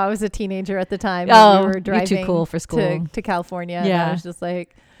cool. I was a teenager at the time. Oh, we were driving you're too cool for school. to California. Yeah. And I was just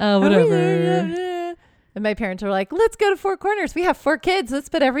like, oh, whatever. And my parents were like, let's go to Four Corners. We have 4 kids. Let's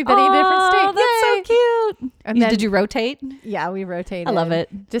put everybody in different states. Oh, that's so And then, did you rotate? Yeah, we rotated. I love it.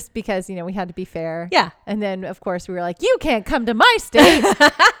 Just because, we had to be fair. Yeah. And then, of course, we were like, you can't come to my state.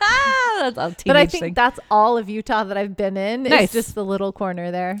 That's a teenage but I think thing. that's all of Utah that I've been in. Nice. It's just the little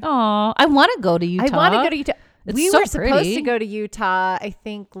corner there. Oh, I want to go to Utah. I want to go to Utah. It's we so were supposed pretty. to go to Utah, I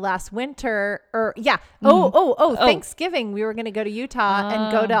think, last winter. Thanksgiving. We were going to go to Utah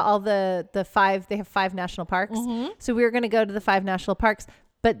and go to all the 5. They have 5 national parks. So we were going to go to the 5 national parks.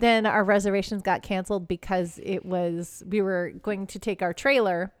 But then our reservations got canceled because we were going to take our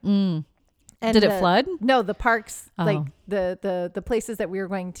trailer. And Did it flood? No, the parks, like the places that we were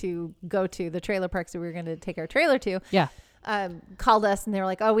going to go to, the trailer parks that we were going to take our trailer to. Yeah. Called us and they were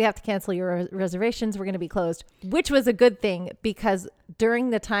like, oh, we have to cancel your reservations. We're going to be closed, which was a good thing because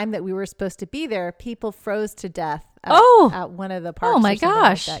during the time that we were supposed to be there, people froze to death at one of the parks. Oh my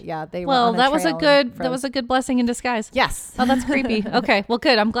gosh. Like that. Yeah. They Well, were on that was a good blessing in disguise. Yes. Oh, that's creepy. Okay. Well,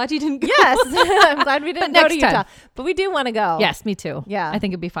 good. I'm glad you didn't go. Yes. I'm glad we didn't go to Utah, time. but we do want to go. Yes, me too. Yeah. I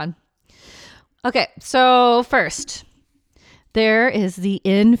think it'd be fun. Okay. So first, there is the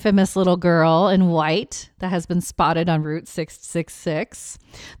infamous little girl in white that has been spotted on Route 666.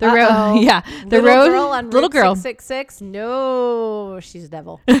 The road, yeah, the little road girl on little Route girl 666. No, she's a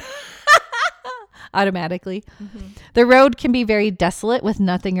devil. automatically. The road can be very desolate with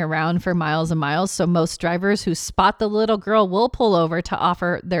nothing around for miles and miles. So most drivers who spot the little girl will pull over to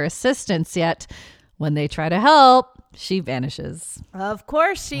offer their assistance. Yet when they try to help, she vanishes. Of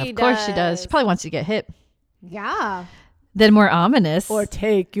course she does. Of course she does. She probably wants you to get hit. Yeah. Then more ominous. Or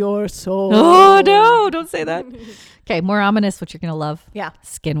take your soul. Oh, no, don't say that. Okay, more ominous, what you're going to love. Yeah.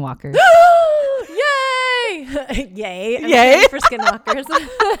 Skinwalkers. Yay! Yay. I'm Yay. ready for skinwalkers.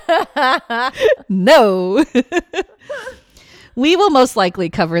 No. We will most likely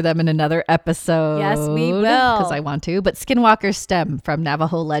cover them in another episode. Yes, we will. Because I want to. But skinwalkers stem from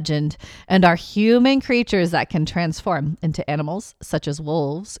Navajo legend and are human creatures that can transform into animals such as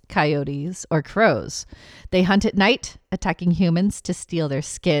wolves, coyotes, or crows. They hunt at night, attacking humans to steal their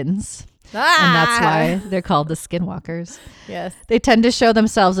skins. And that's why they're called the skinwalkers. Yes. They tend to show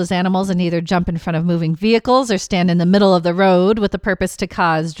themselves as animals and either jump in front of moving vehicles or stand in the middle of the road with the purpose to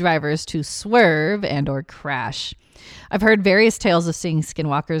cause drivers to swerve and or crash. I've heard various tales of seeing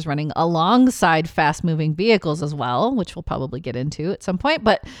skinwalkers running alongside fast-moving vehicles as well, which we'll probably get into at some point,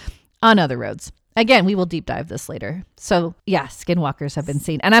 but on other roads. Again, we will deep dive this later. So, yeah, skinwalkers have been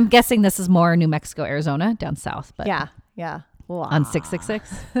seen. And I'm guessing this is more New Mexico, Arizona, down south. But Yeah. on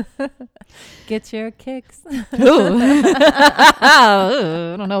 666. Get your kicks. Ooh.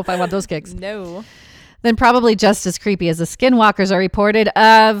 I don't know if I want those kicks. No. Then probably just as creepy as the skinwalkers are reported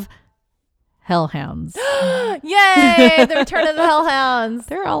of hellhounds. Yay! The return of the hellhounds.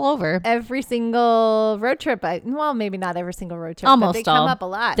 They're all over. Every single road trip. Maybe not every single road trip. Almost but they come all. up a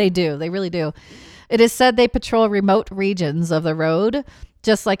lot. They do. They really do. It is said they patrol remote regions of the road.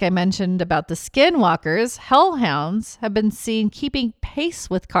 Just like I mentioned about the skinwalkers, hellhounds have been seen keeping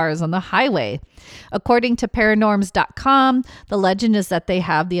pace with cars on the highway. According to paranorms.com, the legend is that they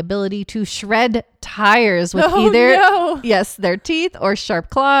have the ability to shred tires with their teeth or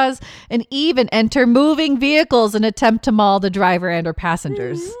sharp claws, and even enter moving vehicles and attempt to maul the driver and or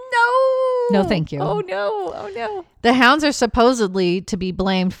passengers. No, thank you. Oh no. The hounds are supposedly to be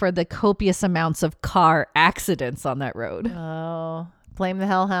blamed for the copious amounts of car accidents on that road. Oh. Blame the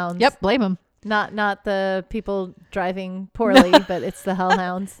hellhounds. Yep, blame them. Not the people driving poorly, but it's the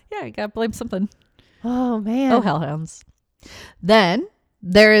hellhounds. Yeah, you gotta blame something. Oh man. Oh, hellhounds. Then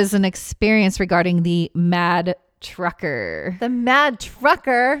there is an experience regarding the mad trucker. The mad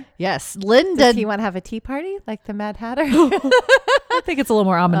trucker. Yes, Linda. Does he want to have a tea party like the Mad Hatter? I think it's a little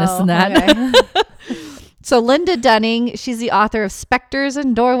more ominous than that. Okay. So Linda Dunning, she's the author of Specters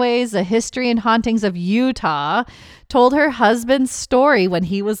and Doorways, The History and Hauntings of Utah, told her husband's story when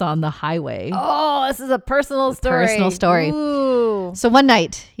he was on the highway. Oh, this is a personal story. Personal story. Ooh. So one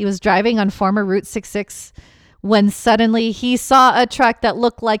night he was driving on former Route 66 when suddenly he saw a truck that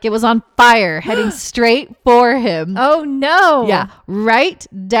looked like it was on fire heading straight for him. Oh no. Yeah, right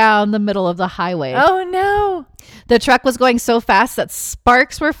down the middle of the highway. Oh no. The truck was going so fast that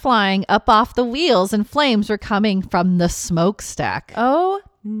sparks were flying up off the wheels and flames were coming from the smokestack. Oh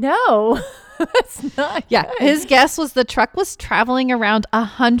no. That's not Yeah, good. his guess was the truck was traveling around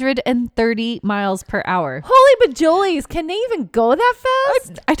 130 miles per hour. Holy bajolies. Can they even go that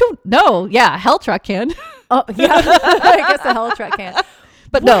fast? I don't know. Yeah, hell truck can. Oh, yeah. I guess the hell truck can't.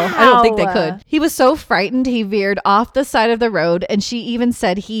 But no, I don't think they Wow. could. He was so frightened, he veered off the side of the road, and she even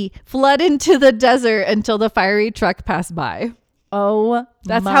said he fled into the desert until the fiery truck passed by. Oh,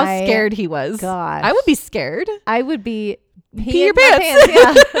 That's how scared he was. gosh. I would be scared. I would be Pee your peeing my pants.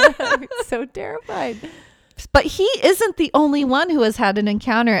 pants. Yeah. so terrified. But he isn't the only one who has had an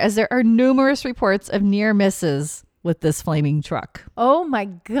encounter, as there are numerous reports of near misses with this flaming truck. Oh my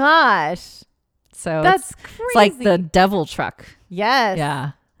gosh. So That's crazy. it's like the devil truck. Yes.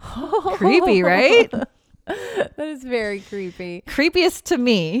 Yeah. Creepy, right? That is very creepy. Creepiest to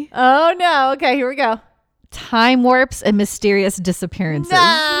me. Oh no. Okay, here we go. Time warps and mysterious disappearances.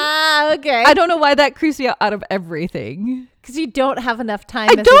 Nah, okay. I don't know why that creeps me out of everything. Because you don't have enough time.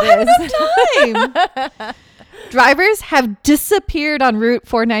 I don't have enough time. Drivers have disappeared on Route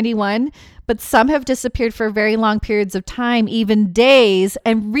 491, but some have disappeared for very long periods of time, even days,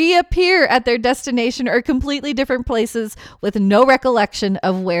 and reappear at their destination or completely different places with no recollection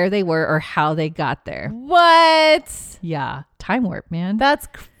of where they were or how they got there. What? Yeah. Time warp, man. That's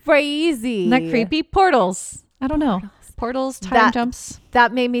crazy. Isn't that creepy? Portals. I don't know. Portals, time jumps.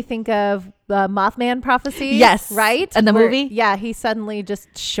 That made me think of the Mothman prophecy. Yes. Right? And the movie? Yeah. He suddenly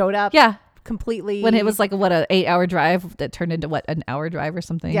just showed up. Yeah. Completely. When it was like, what, an 8-hour drive that turned into an hour drive or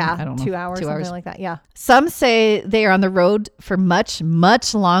something? Yeah. I don't know. 2 hours, something like that. Yeah. Some say they are on the road for much,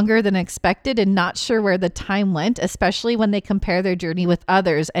 much longer than expected and not sure where the time went, especially when they compare their journey with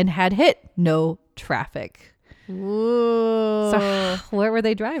others and had hit no traffic. Ooh. So where were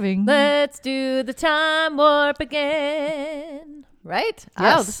they driving? Let's do the time warp again. Right?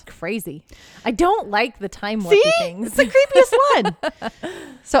 Yes. Oh, this is crazy. I don't like the time warpy things. It's the creepiest one.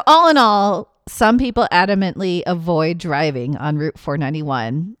 So all in all, some people adamantly avoid driving on Route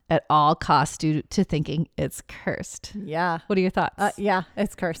 491 at all costs due to thinking it's cursed. Yeah. What are your thoughts? Yeah,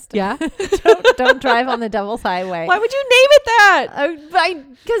 it's cursed. Yeah? Don't drive on the Devil's Highway. Why would you name it that?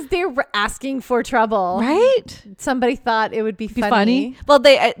 Because they're asking for trouble. Right? Somebody thought it would be Be funny. funny. Well,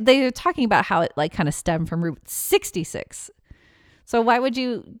 they are talking about how it like kind of stemmed from Route 66. So why would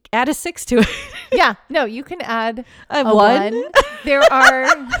you add a 6 to it? Yeah. No, you can add A a 1? There are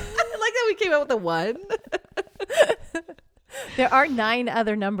I like that we came out with a 1. there are 9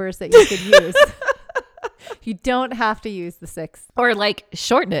 other numbers that you could use. You don't have to use the 6. Or like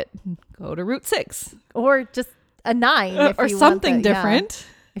shorten it. Go to Route 6. Or just a 9. If Or you something want the, different.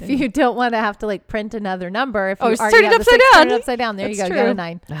 Yeah. If you don't want to have to like print another number. If you Or already turn it have the upside 6, down. turn it upside down. There That's you go. true. You got a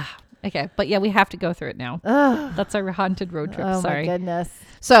 9. Okay. But yeah, we have to go through it now. Ugh. That's our haunted road trip. Oh Sorry. my goodness.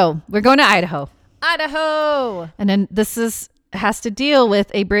 So we're going to Idaho. Idaho. And then this has to deal with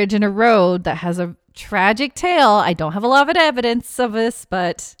a bridge and a road that has a tragic tale. I don't have a lot of evidence of this,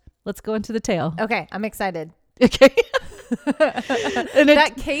 but let's go into the tale. Okay. I'm excited. Okay. And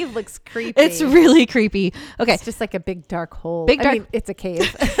That cave looks creepy. it's really creepy. Okay. It's just like a big dark hole. Big I dark- mean, it's a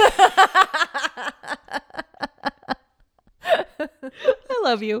cave. I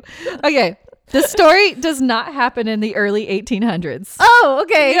love you. Okay. The story does not happen in the early 1800s. Oh,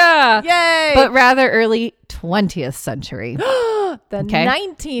 okay. Yeah. Yay. But rather early 20th century. the Okay.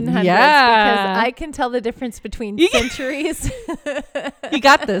 1900s. Yeah. Because I can tell the difference between centuries. You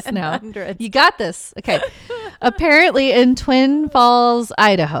got this now. hundreds. You got this. Okay. Apparently in Twin Falls,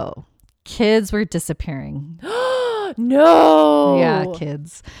 Idaho, kids were disappearing. No. Yeah,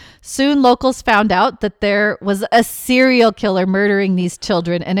 kids. Soon locals found out that there was a serial killer murdering these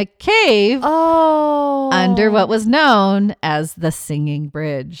children in a cave under what was known as the Singing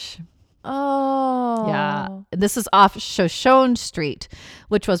Bridge. Oh. Yeah. This is off Shoshone Street,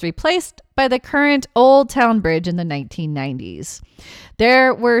 which was replaced by the current Old Town Bridge in the 1990s.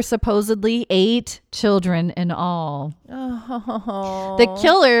 There were supposedly 8 children in all. Oh. The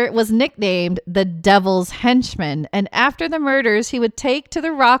killer was nicknamed the Devil's Henchman, and after the murders, he would take to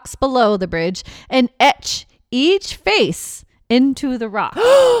the rocks below the bridge and etch each face into the rock.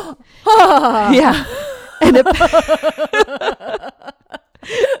 Yeah. And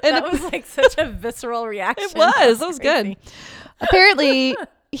that was like such a visceral reaction. It was. That was good. Apparently,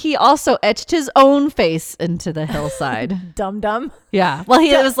 he also etched his own face into the hillside. Dum-dum. Yeah. Well,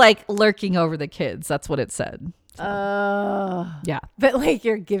 he was like lurking over the kids. That's what it said. Yeah. But like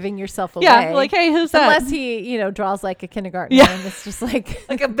you're giving yourself away. Yeah. Like, hey, who's that? Unless he, draws like a kindergartner. Yeah. And it's just like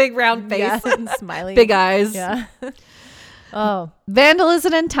like a big round face. yeah, and smiling. Big eyes. Yeah. Oh.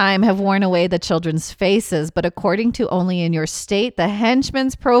 Vandalism and time have worn away the children's faces, but according to Only in Your State, the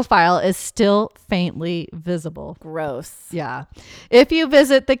henchman's profile is still faintly visible. Gross. Yeah. If you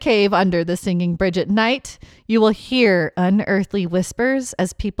visit the cave under the Singing Bridge at night, you will hear unearthly whispers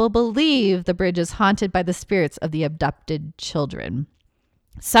as people believe the bridge is haunted by the spirits of the abducted children.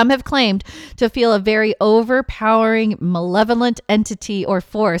 Some have claimed to feel a very overpowering, malevolent entity or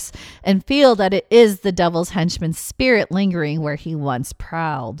force and feel that it is the devil's henchman's spirit lingering where he once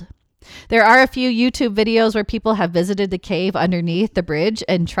prowled. There are a few YouTube videos where people have visited the cave underneath the bridge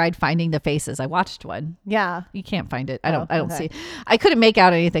and tried finding the faces. I watched one. Yeah. You can't find it. I don't okay. see. I couldn't make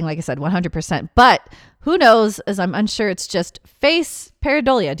out anything, like I said, 100%. But who knows, as I'm unsure it's just face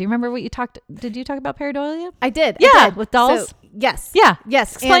pareidolia. Do you remember what did you talk about pareidolia? I did. Yeah, I did. with dolls? So, yes. Yeah.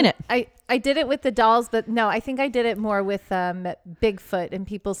 Yes. Explain And it. I did it with the dolls, but no, I think I did it more with Bigfoot and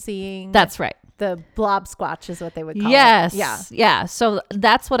people seeing That's right. the blob squatch is what they would call it. Yes. Yeah. Yeah. So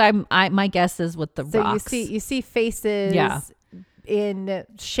that's what my guess is with the So rocks. you see faces in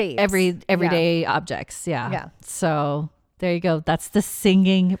shapes. Everyday objects. Yeah. Yeah. So there you go. That's the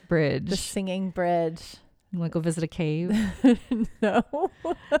singing bridge. The singing bridge. You want to go visit a cave? No.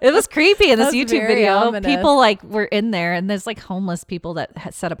 It was creepy in this That's YouTube very video. ominous. People like were in there, and there's like homeless people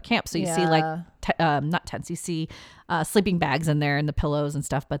that set up camp. So you see like not tents. You see sleeping bags in there and the pillows and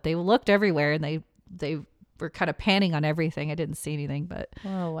stuff. But they looked everywhere, and they were kind of panning on everything. I didn't see anything, but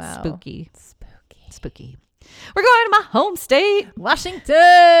oh wow, spooky. We're going to my home state,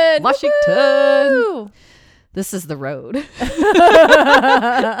 Washington. Woo! This is the road.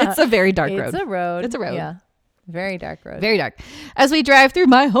 It's a very dark road. It's a road. It's a road. Yeah. Very dark road. Very dark. As we drive through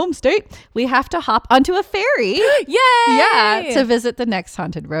my home state, we have to hop onto a ferry. Yay! Yeah, to visit the next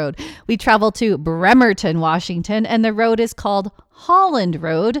haunted road. We travel to Bremerton, Washington, and the road is called Holland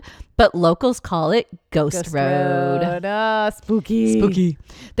Road, but locals call it Ghost Road. Spooky.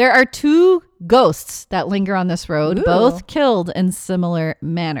 There are 2 ghosts that linger on this road, Ooh. both killed in similar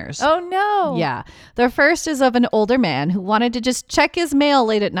manners. Oh no. Yeah. The first is of an older man who wanted to just check his mail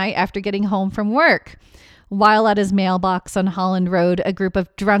late at night after getting home from work. While at his mailbox on Holland Road, a group of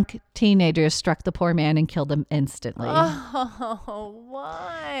drunk teenagers struck the poor man and killed him instantly. Oh,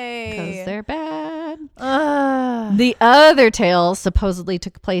 why? Because they're bad. The other tale supposedly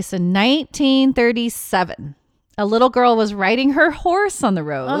took place in 1937. A little girl was riding her horse on the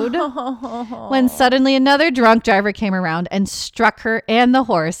road when suddenly another drunk driver came around and struck her and the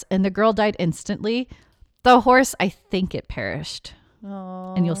horse, and the girl died instantly. The horse, I think it perished.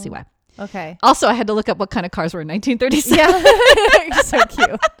 And you'll see why. Okay. Also, I had to look up what kind of cars were in 1937. Yeah. You're so cute.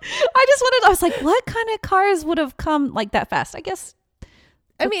 I was like, what kind of cars would have come like that fast? I guess.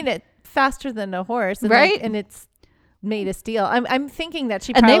 I mean, it faster than a horse. And right. and it's made of steel. I'm thinking that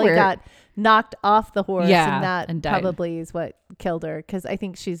she And they probably were- got knocked off the horse. Yeah, And that and died. probably is what killed her. Because I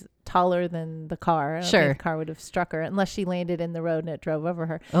think she's taller than the car. I don't Sure. think the car would have struck her unless she landed in the road and it drove over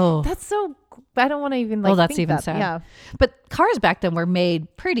her. Oh, That's so, I don't want to even like, that's think even that. sad. Yeah. But cars back then were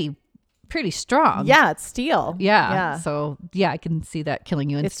made pretty strong. Yeah. It's steel. Yeah. So I can see that killing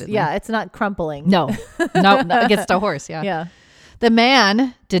you instantly. It's not crumpling. No, against a horse. Yeah. Yeah. The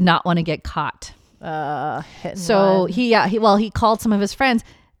man did not want to get caught. Hit and So run. he called some of his friends.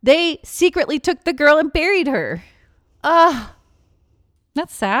 They secretly took the girl and buried her.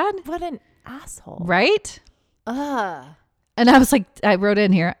 That's sad, What an asshole. right? And I was like, I wrote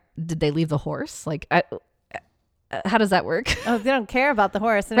in here, did they leave the horse? Like, how does that work? Oh, they don't care about the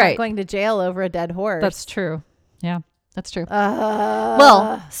horse. They're Right. not going to jail over a dead horse. That's true. Yeah, that's true.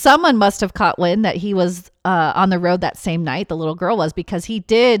 Well, someone must have caught wind that he was on the road that same night. The little girl was, because they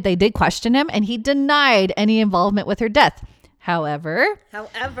did question him, and he denied any involvement with her death. However,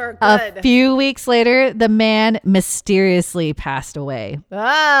 a few weeks later, the man mysteriously passed away.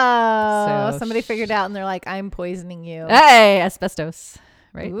 Oh, So somebody figured out and they're like, I'm poisoning you. Hey, asbestos,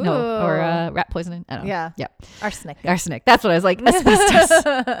 right? Ooh. No, or rat poisoning. I don't know. Yeah. Yeah. Arsenic. Arsenic. That's what I was like. Asbestos.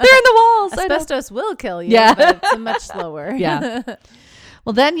 They're in the walls. I know. Asbestos will kill you, Yeah. but it's much slower. Yeah.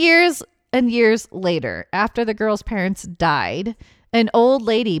 Well, then years and years later, after the girl's parents died, an old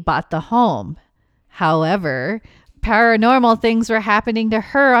lady bought the home. However, paranormal things were happening to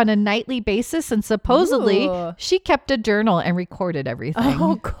her on a nightly basis, and supposedly Ooh. she kept a journal and recorded everything.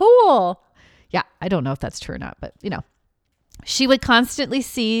 Oh, cool. Yeah, I don't know if that's true or not, but she would constantly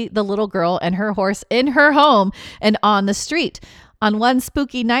see the little girl and her horse in her home and on the street. On one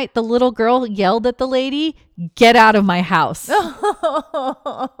spooky night, the little girl yelled at the lady, "Get out of my house."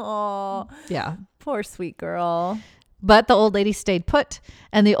 Oh, Yeah. poor sweet girl. But the old lady stayed put,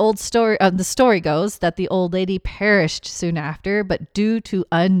 and the story goes that the old lady perished soon after, but due to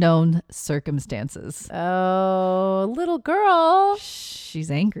unknown circumstances. Oh, little girl. She's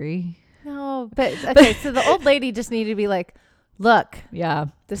angry. No, but okay. So the old lady just needed to be like, look, Yeah,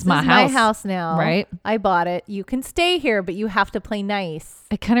 this it's is my house now. right? I bought it. You can stay here, but you have to play nice.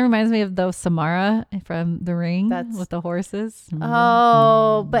 It kind of reminds me of those Samara from The Ring That's- with the horses.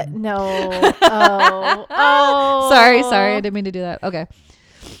 Oh, but no. Oh. Sorry, I didn't mean to do that. Okay.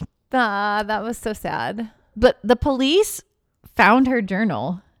 That was so sad. But the police found her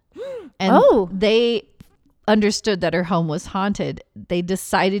journal, and Oh. they understood that her home was haunted, they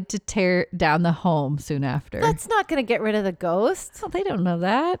decided to tear down the home soon after. That's not going to get rid of the ghost. Oh, they don't know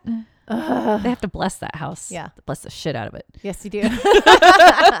that. They have to bless that house. Yeah. Bless the shit out of it. Yes, you do.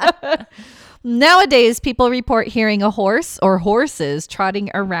 Nowadays, people report hearing a horse or horses trotting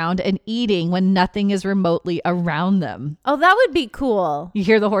around and eating when nothing is remotely around them. Oh, that would be cool. You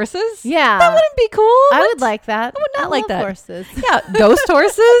hear the horses? Yeah. That wouldn't be cool. I would like that. I would not like love that. Horses. Yeah. Ghost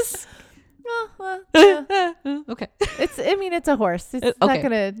horses? Yeah. Okay. It's a horse. It's not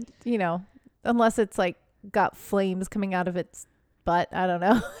going to, unless it's like got flames coming out of its butt. I don't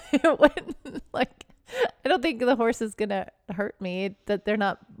know. It wouldn't, I don't think the horse is going to hurt me, that they're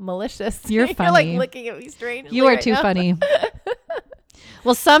not malicious. You're funny. You're looking at me strangely. You are right too now. funny.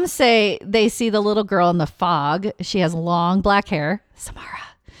 Well, some say they see the little girl in the fog. She has long black hair, Samara,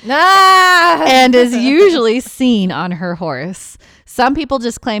 and is usually seen on her horse. Some people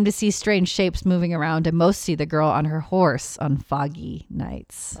just claim to see strange shapes moving around, and most see the girl on her horse on foggy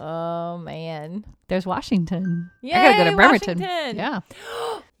nights. Oh, man. There's Washington. Yay, I gotta go to Bremerton. Washington. Yeah.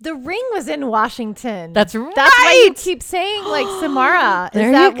 The ring was in Washington. That's right. That's why you keep saying Samara. Is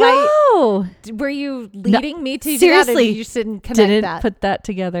There that you go. were you leading me to seriously, do that, or you just didn't connect that? Put that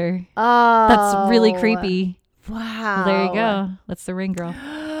together. Oh. That's really creepy. Wow. Well, there you go. That's the ring girl.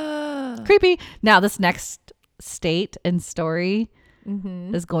 Creepy. Now, this next state and story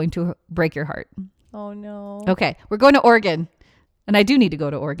is going to break your heart. Oh, no. Okay. We're going to Oregon. And I do need to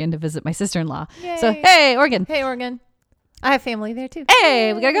go to Oregon to visit my sister-in-law. Yay. So, hey, Oregon. Hey, Oregon. I have family there, too.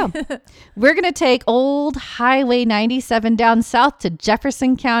 Hey, we got to go. We're going to take old Highway 97 down south to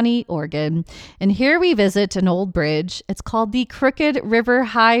Jefferson County, Oregon. And here we visit an old bridge. It's called the Crooked River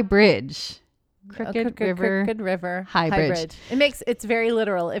High Bridge. Crooked River High Bridge. It's very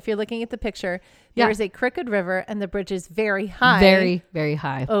literal. If you're looking at the picture, Yeah. there's a crooked river and the bridge is very high. Very, very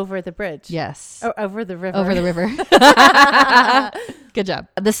high. Over the bridge. Yes. Oh, over the river. Over the river. Good job.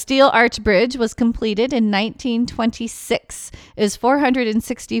 The Steel Arch Bridge was completed in 1926. It is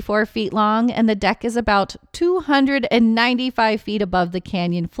 464 feet long, and the deck is about 295 feet above the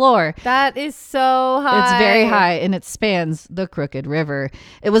canyon floor. That is so high. It's very high, and it spans the Crooked River.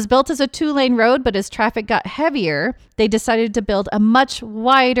 It was built as a 2-lane road, but as traffic got heavier, they decided to build a much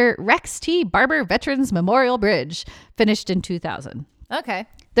wider Rex T. Barber Veterans Memorial Bridge, finished in 2000. Okay.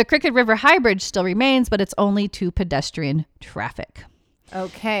 The Crooked River High Bridge still remains, but it's only to pedestrian traffic.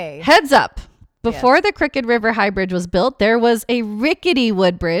 Okay. Heads up. Before the Crooked River High Bridge was built, there was a rickety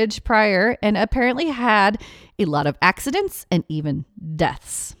wood bridge prior and apparently had a lot of accidents and even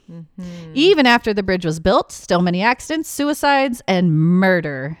deaths. Even after the bridge was built, still many accidents, suicides, and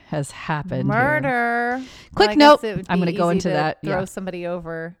murder has happened. Murder. Quick note. I'm going to go into that. Throw somebody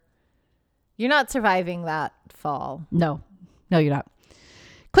over. You're not surviving that fall. No, you're not.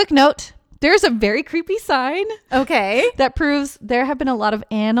 Quick note. There's a very creepy sign. Okay. That proves there have been a lot of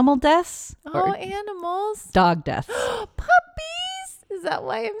animal deaths. Oh, animals. Dog deaths. Puppies. Is that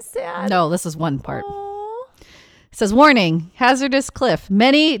why I'm sad? No, this is one part. Oh. It says, warning, hazardous cliff.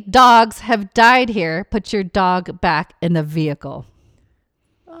 Many dogs have died here. Put your dog back in the vehicle.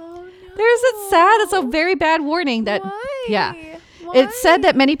 Oh, no. It's sad. It's a very bad warning that, Why? yeah. Why? It said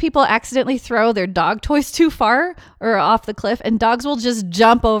that many people accidentally throw their dog toys too far or off the cliff, and dogs will just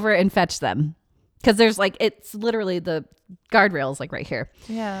jump over and fetch them. Because there's it's literally the guardrails right here.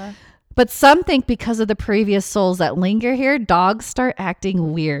 Yeah. But some think because of the previous souls that linger here, dogs start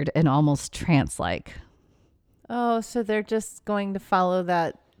acting weird and almost trance-like. Oh, so they're just going to follow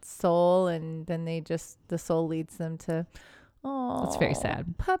that soul, and then the soul leads them to. Oh, That's very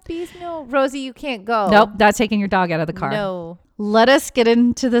sad. Puppies, no. Rosie, you can't go. Nope, not taking your dog out of the car. No. Let us get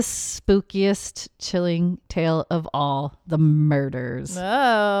into the spookiest, chilling tale of all, the murders.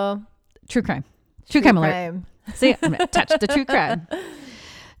 Oh. True crime. True crime alert. See, I'm going to touch the true crime.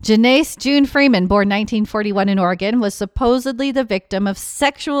 Janace June Freeman, born 1941 in Oregon, was supposedly the victim of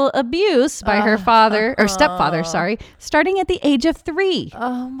sexual abuse by her father, or stepfather, starting at the age of 3.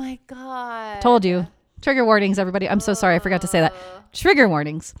 Oh, my God. Told you. Trigger warnings, everybody. I'm so sorry. I forgot to say that. Trigger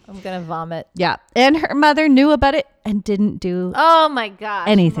warnings. I'm going to vomit. Yeah. And her mother knew about it and didn't do Oh, my gosh.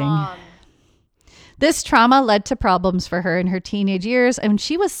 anything. Mom. This trauma led to problems for her in her teenage years, and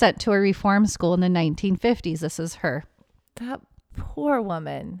she was sent to a reform school in the 1950s. This is her. That poor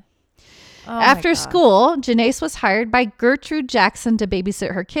woman. Oh, After school, Janace was hired by Gertrude Jackson to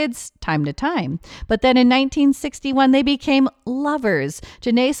babysit her kids time to time. But then in 1961, they became lovers.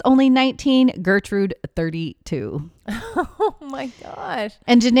 Janace only 19, Gertrude 32. Oh my gosh.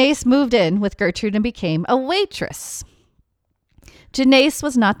 And Janace moved in with Gertrude and became a waitress. Janace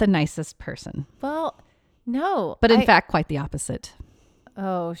was not the nicest person. Well, no. But in fact, quite the opposite.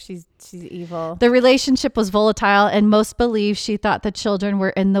 Oh, she's evil. The relationship was volatile, and most believe she thought the children were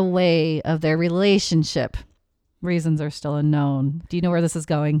in the way of their relationship. Reasons are still unknown. Do you know where this is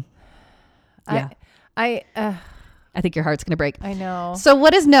going? Yeah. I think your heart's going to break. I know. So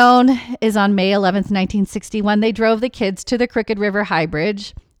what is known is on May 11th, 1961, they drove the kids to the Crooked River High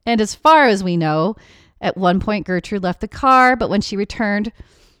Bridge. And as far as we know, at one point, Gertrude left the car, but when she returned,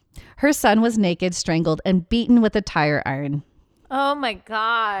 her son was naked, strangled, and beaten with a tire iron. Oh my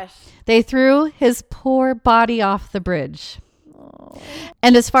gosh. They threw his poor body off the bridge. Oh.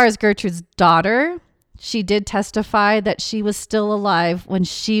 And as far as Gertrude's daughter, she did testify that she was still alive when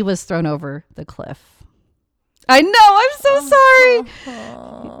she was thrown over the cliff. I know. I'm so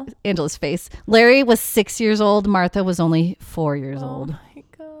sorry. Angela's face. Larry was 6 years old. Martha was only 4 years old. My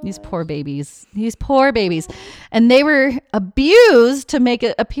God. These poor babies. And they were abused to make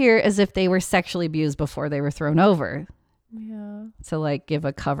it appear as if they were sexually abused before they were thrown over. Yeah. To like give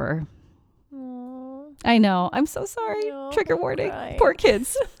a cover. I know. I'm so sorry. No, Trigger warning. right. Poor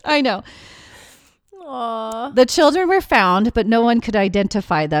kids. I know. Aww. The children were found, but no one could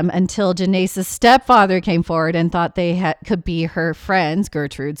identify them until Janae's stepfather came forward and thought they could be her friends,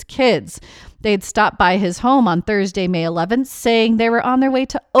 Gertrude's kids. They'd stopped by his home on Thursday, May 11th, saying they were on their way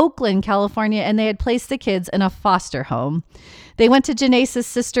to Oakland, California, and they had placed the kids in a foster home. They went to Janae's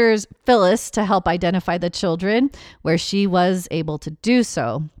sister's Phyllis to help identify the children, where she was able to do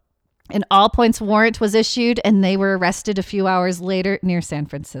so. An all-points warrant was issued, and they were arrested a few hours later near San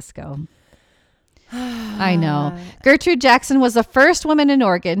Francisco. I know. Gertrude Jackson was the first woman in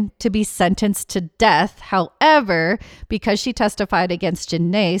Oregon to be sentenced to death. However, because she testified against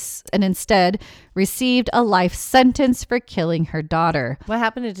Janae and instead received a life sentence for killing her daughter. What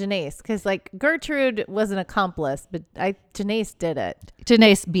happened to Janae? Because like Gertrude was an accomplice, but Janae did it.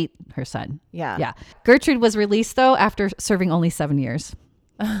 Janae beat her son. Yeah. Gertrude was released though after serving only 7 years.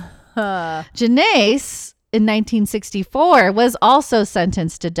 Janae in 1964 was also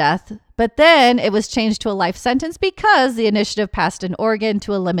sentenced to death, but then it was changed to a life sentence because the initiative passed in Oregon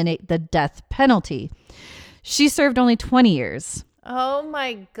to eliminate the death penalty. She served only 20 years. Oh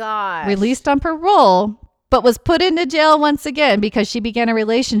my gosh. Released on parole, but was put into jail once again because she began a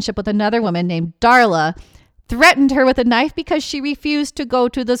relationship with another woman named Darla, threatened her with a knife because she refused to go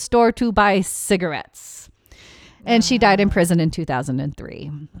to the store to buy cigarettes. And she died in prison in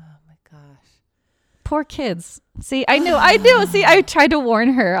 2003. Poor kids. See, I knew. See, I tried to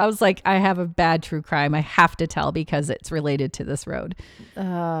warn her. I was like, I have a bad true crime. I have to tell because it's related to this road.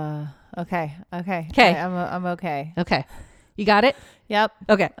 Okay. I'm okay. Okay. You got it? Yep.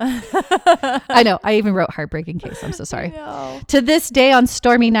 Okay. I know. I even wrote heartbreaking case. I'm so sorry. No. To this day on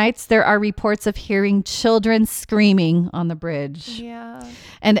stormy nights, there are reports of hearing children screaming on the bridge. Yeah.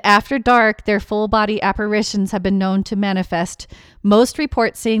 And after dark, their full body apparitions have been known to manifest. Most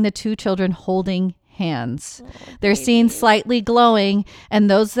report seeing the two children holding hands. They're seen slightly glowing, and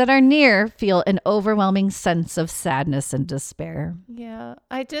those that are near feel an overwhelming sense of sadness and despair. Yeah.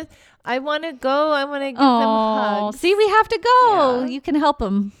 I want to go. I want to give them hugs. See, we have to go. Yeah. You can help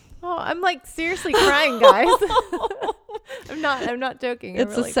them. Oh, I'm like seriously crying, guys. I'm not joking.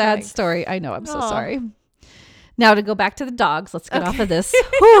 It's really a sad crying. story. I know. I'm so sorry. Now to go back to the dogs. Let's get off of this.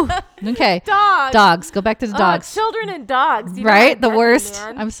 Okay. Dogs. Go back to the dogs. Children and dogs. You know right? The what worst.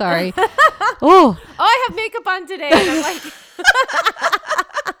 man. I'm sorry. Oh, I have makeup on today. And I'm like,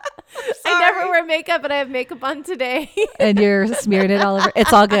 I never wear makeup, but I have makeup on today. And you're smearing it all over.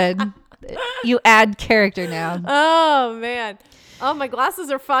 It's all good. You add character now. Oh, man. Oh, my glasses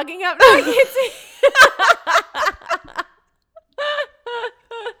are fogging up. Now I can't see.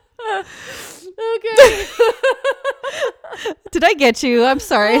 Okay. Did I get you? I'm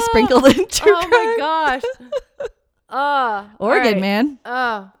sorry. I sprinkled in true crime. My gosh. Oregon, right. man.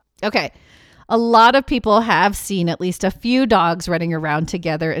 Okay. A lot of people have seen at least a few dogs running around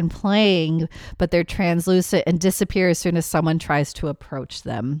together and playing, but they're translucent and disappear as soon as someone tries to approach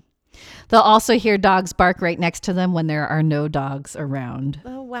them. They'll also hear dogs bark right next to them when there are no dogs around.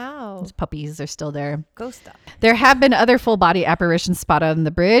 Oh, wow. Those puppies are still there. Ghost dog. There have been other full body apparitions spotted on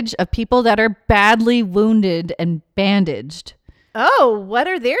the bridge of people that are badly wounded and bandaged. Oh, what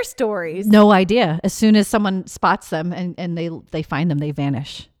are their stories? No idea. As soon as someone spots them and they find them, they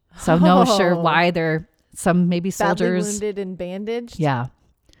vanish. So no sure why they're some maybe soldiers. Badly wounded and bandaged? Yeah.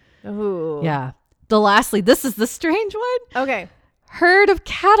 Ooh. Yeah. Lastly, this is the strange one. Okay. Herd of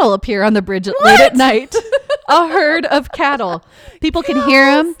cattle appear on the bridge late at night. A herd of cattle. People can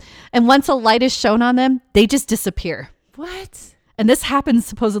hear them. And once a light is shown on them, they just disappear. What? And this happens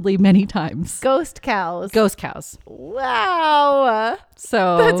supposedly many times. Ghost cows. Ghost cows. Wow.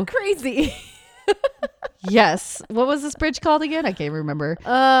 So That's crazy. Yes. What was this bridge called again? I can't remember.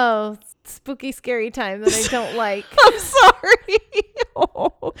 Oh, spooky, scary time that I don't like. I'm sorry.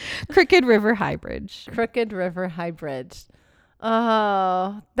 Oh. Crooked River High Bridge. Crooked River High Bridge.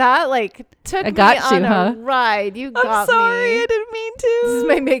 Oh, that like took me got you, on huh? a ride. You got me. I'm sorry. I didn't mean to. Does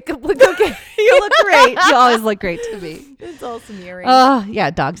my makeup look okay? You look great. You always look great to me. It's awesome earrings. Oh, yeah.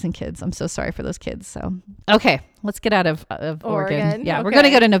 Dogs and kids. I'm so sorry for those kids. So, okay. Let's get out of Oregon. Yeah. Okay. We're going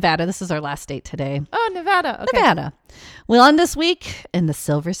to go to Nevada. This is our last state today. Oh, Nevada. Okay. Nevada. We'll end this week in the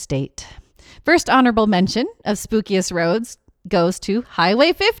Silver State. First honorable mention of spookiest roads goes to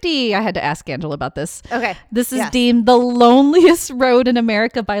Highway 50. I had to ask Angela about this. Okay. This is deemed the loneliest road in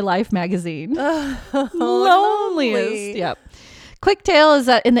America by Life magazine. Loneliest. Lonely. Yep. Quick tale is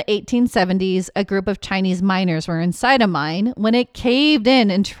that in the 1870s, a group of Chinese miners were inside a mine when it caved in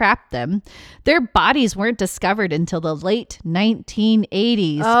and trapped them. Their bodies weren't discovered until the late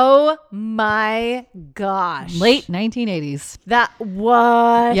 1980s. Oh my gosh. Late 1980s. That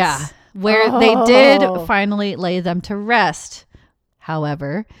what? Yeah. Where they did finally lay them to rest.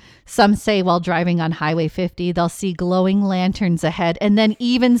 However, some say while driving on Highway 50, they'll see glowing lanterns ahead and then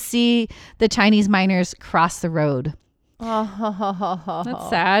even see the Chinese miners cross the road. Oh. That's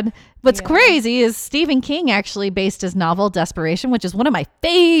sad. What's crazy is Stephen King actually based his novel Desperation, which is one of my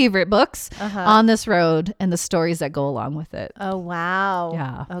favorite books, on this road and the stories that go along with it. Oh, wow.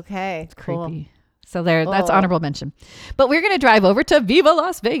 Yeah. Okay. It's Cool. creepy. So that's honorable mention. But we're going to drive over to Viva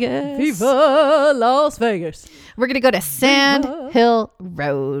Las Vegas. Viva Las Vegas. We're going to go to Sand Hill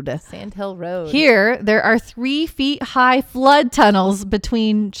Road. Sand Hill Road. Here, there are 3 feet high flood tunnels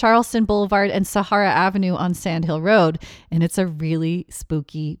between Charleston Boulevard and Sahara Avenue on Sand Hill Road. And it's a really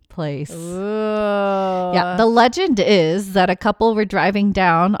spooky place. Ooh. Yeah. The legend is that a couple were driving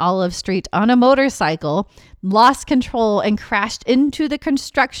down Olive Street on a motorcycle, lost control and crashed into the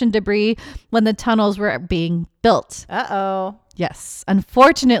construction debris when the tunnels were being built. Uh-oh. Yes.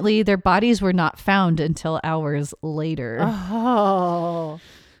 Unfortunately, their bodies were not found until hours later. Oh.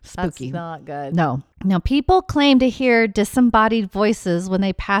 Spooky. That's not good. No. Now, people claim to hear disembodied voices when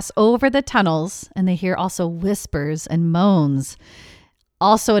they pass over the tunnels, and they hear also whispers and moans.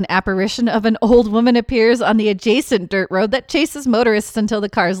 Also, an apparition of an old woman appears on the adjacent dirt road that chases motorists until the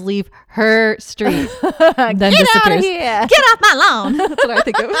cars leave her street. Then Get disappears. out of here. Get off my lawn. That's what I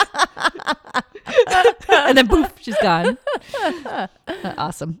think of. And then poof, she's gone.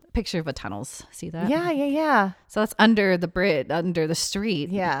 Awesome. Picture of a tunnels. See that? Yeah. So it's under the bridge, under the street.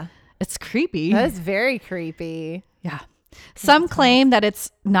 Yeah. It's creepy. That is very creepy. Yeah. Some claim that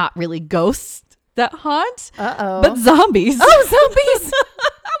it's not really ghosts that haunt, Uh-oh. but zombies. Oh, zombies.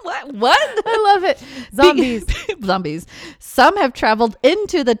 What? I love it. Zombies. Zombies. Some have traveled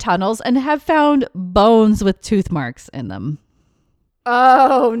into the tunnels and have found bones with tooth marks in them.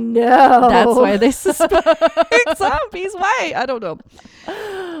 Oh, no. That's why they suspect zombies. Why? I don't know.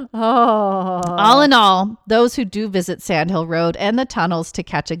 Oh. All in all, those who do visit Sand Hill Road and the tunnels to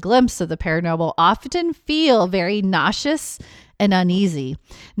catch a glimpse of the paranormal often feel very nauseous and uneasy.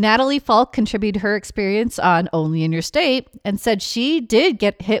 Natalie Falk contributed her experience on Only in Your State and said she did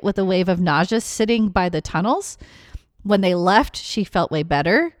get hit with a wave of nausea sitting by the tunnels. When they left, she felt way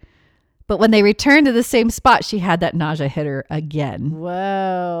better. But when they returned to the same spot, she had that nausea hit her again.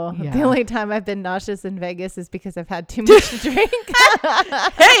 Whoa. Yeah. The only time I've been nauseous in Vegas is because I've had too much to drink.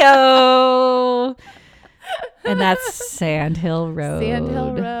 Heyo! And that's Sand Hill Road. Sand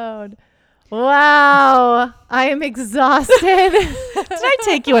Hill Road. Wow. I am exhausted. Did I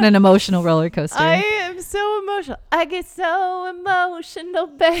take you on an emotional roller coaster? I am so emotional. I get so emotional,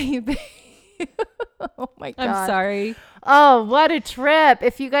 baby. Oh my God. I'm sorry. Oh, what a trip.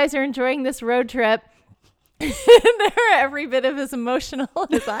 If you guys are enjoying this road trip, they're every bit of as emotional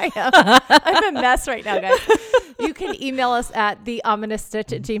as I am. I'm a mess right now, guys. You can email us at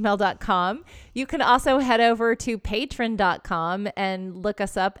theominousstitch@gmail.com. You can also head over to patreon.com and look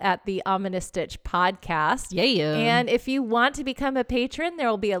us up at the Ominous Stitch Podcast. Yeah. And if you want to become a patron, there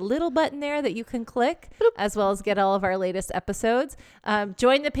will be a little button there that you can click, as well as get all of our latest episodes.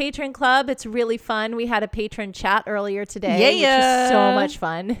 Join the patron club. It's really fun. We had a patron chat earlier today, which was so much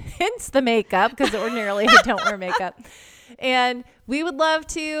fun. Hence the makeup, because ordinarily I don't wear makeup. And we would love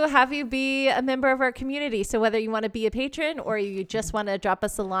to have you be a member of our community. So whether you want to be a patron or you just want to drop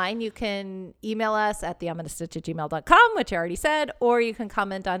us a line, you can email us at theominousstitch@gmail.com, which I already said, or you can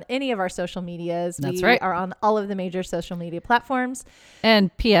comment on any of our social medias. That's we right. are on all of the major social media platforms.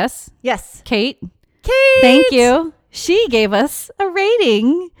 And P.S. Yes. Kate, thank you. She gave us a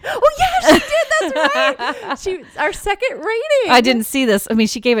rating. Oh, yeah, she did. That's right. She our second rating. I didn't see this. I mean,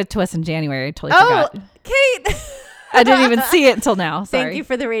 she gave it to us in January. I totally Oh, forgot. Kate. I didn't even see it until now. Sorry. Thank you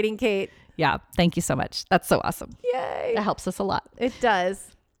for the rating, Kate. Yeah. Thank you so much. That's so awesome. Yay. That helps us a lot. It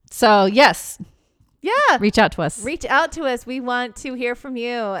does. So yes, Yeah. reach out to us. Reach out to us. We want to hear from you.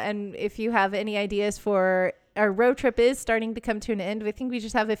 And if you have any ideas for our road trip is starting to come to an end. I think we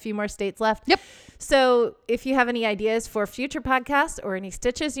just have a few more states left. Yep. So if you have any ideas for future podcasts or any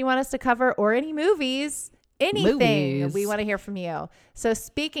stitches you want us to cover or any movies, anything, we want to hear from you. So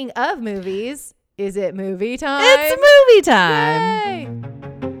speaking of movies, is it movie time? It's movie time. Yay!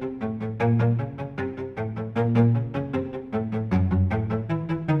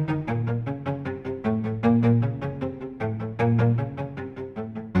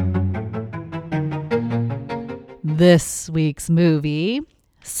 This week's movie,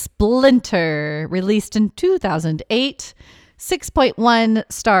 Splinter, released in 2008, 6.1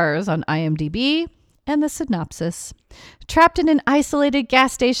 stars on IMDb, and the synopsis. Trapped in an isolated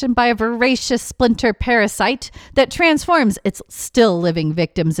gas station by a voracious splinter parasite that transforms its still living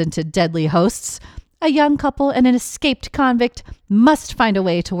victims into deadly hosts, a young couple and an escaped convict must find a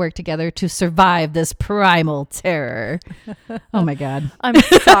way to work together to survive this primal terror. Oh my God. I'm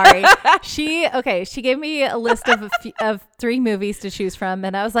sorry. She gave me a list of 3 movies to choose from,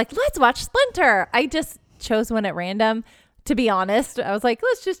 and I was like, let's watch Splinter. I just chose one at random. To be honest, I was like,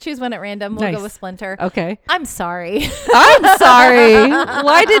 let's just choose one at random. We'll go with Splinter. Okay. I'm sorry. I'm sorry.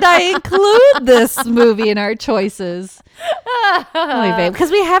 Why did I include this movie in our choices? Because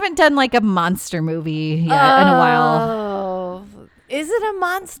we haven't done like a monster movie yet in a while. Oh, is it a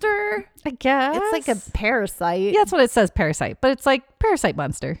monster? I guess. It's like a parasite. Yeah, that's what it says, parasite. But it's like parasite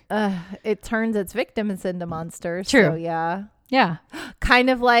monster. It turns its victims into monsters. True. So yeah. Yeah. Kind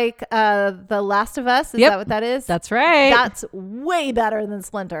of like The Last of Us. Is that what that is? That's right. That's way better than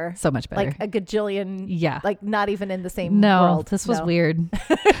Splinter. So much better. Like a gajillion. Yeah. Like not even in the same No, world. this was weird.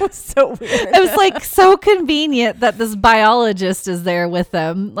 It was so weird. It was like so convenient that this biologist is there with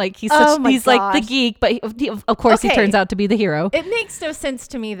them. Like he's like the geek, but of course he turns out to be the hero. It makes no sense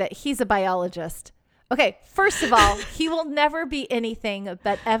to me that he's a biologist. Okay, first of all, he will never be anything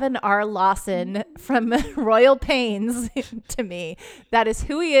but Evan R. Lawson from Royal Pains to me. That is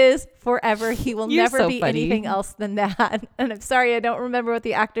who he is forever. He will never be anything else than that. And I'm sorry, I don't remember what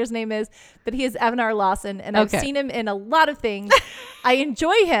the actor's name is, but he is Evan R. Lawson. And I've seen him in a lot of things. I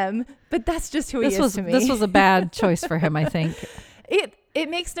enjoy him, but that's just who he is to me. This was a bad choice for him, I think. It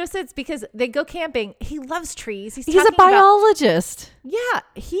makes no sense because they go camping. He loves trees. He's a biologist.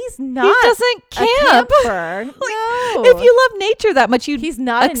 He's not. He doesn't camp. A camper. No. If you love nature that much, he's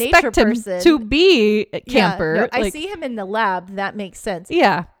not a nature person to be a camper. Yeah, no, I see him in the lab. That makes sense.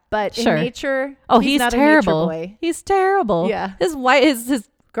 Yeah, but in nature, he's not terrible. A nature boy. He's terrible. Yeah, his wife, his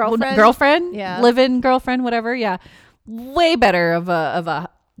girlfriend, live-in girlfriend, whatever. Yeah, way better of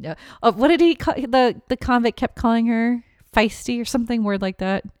what did he call the convict kept calling her? Feisty or something word like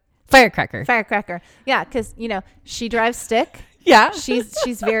that. Firecracker. Yeah, because she drives stick. Yeah,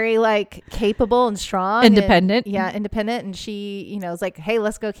 she's very like capable and strong, independent. Independent, and she is like, hey,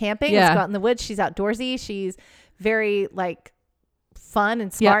 let's go camping. Let's go out in the woods. She's outdoorsy. She's very like fun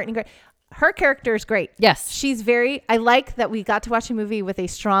and smart and great. Her character is great. Yes, I like that we got to watch a movie with a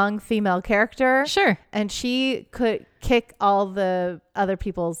strong female character. Sure, and she could kick all the other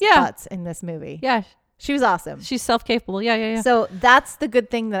people's butts in this movie. Yeah. She was awesome. She's self-capable. Yeah. So that's the good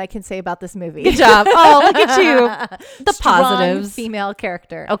thing that I can say about this movie. Good job. Oh, look at you. The strong positives. Female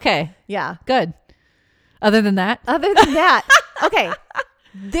character. Okay. Yeah. Good. Other than that? Okay.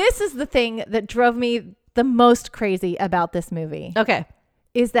 This is the thing that drove me the most crazy about this movie. Okay.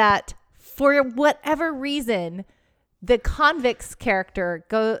 Is that for whatever reason, the convict's character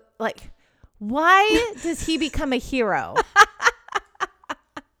why does he become a hero?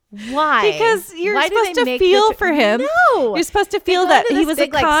 Why? Because you're supposed to feel for him. No. You're supposed to feel that he was a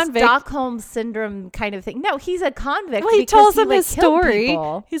convict. Stockholm syndrome kind of thing. No, he's a convict. Well, he tells him his story.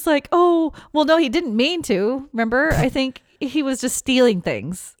 People. He's like, oh, well, no, he didn't mean to. Remember? I think he was just stealing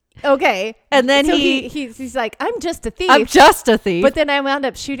things. Okay. And then so he's like, I'm just a thief. But then I wound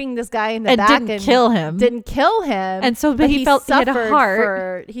up shooting this guy in the back and didn't kill him. And so but he felt he had a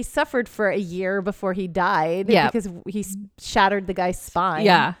heart. He suffered for a year before he died. Yeah. Because he shattered the guy's spine.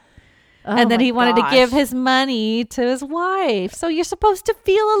 Yeah. And then he wanted to give his money to his wife. So you're supposed to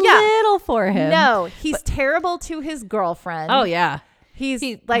feel a little for him. No, he's terrible to his girlfriend. Oh, yeah.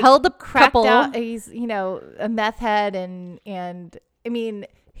 He like held the cracked couple. Out. He's, a meth head and I mean,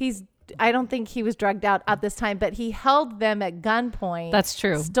 I don't think he was drugged out at this time, but he held them at gunpoint. That's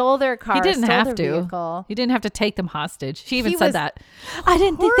true. Stole their car. He didn't have to. Vehicle. He didn't have to take them hostage. She even said that. I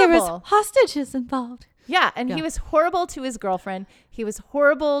didn't think there was hostages involved. Yeah, and he was horrible to his girlfriend. He was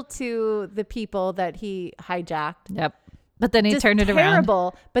horrible to the people that he hijacked. Yep. But then he just turned it around.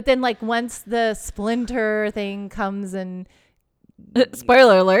 terrible. But then like once the Splinter thing comes and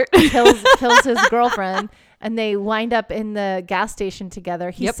Spoiler alert. kills his girlfriend and they wind up in the gas station together,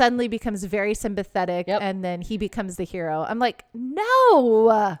 he suddenly becomes very sympathetic and then he becomes the hero. I'm like,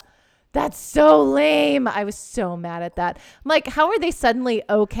 no, that's so lame. I was so mad at that. I'm like, how are they suddenly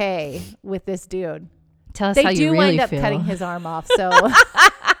okay with this dude? Tell us They how do you really wind up feel. cutting his arm off. So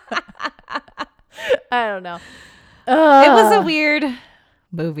I don't know. It was a weird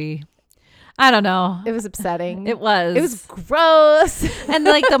movie. I don't know. It was upsetting. It was. It was gross. And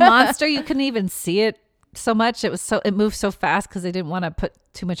like the monster, you couldn't even see it so much. It moved so fast because they didn't want to put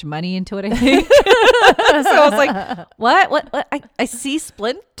too much money into it, I think. So I was like, what? I see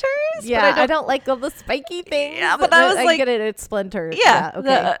splinters? Yeah, I don't like all the spiky things. Yeah, but I was I like, get it. It's Splinter. Yeah,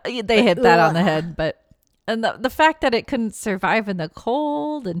 okay. They hit that on the head, but. And the fact that it couldn't survive in the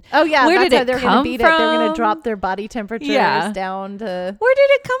cold and where did that's how it they're come going to beat it. They're going to from? drop their body temperatures down to. Where did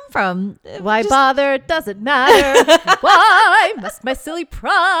it come from? Why bother? It doesn't matter. Why must my silly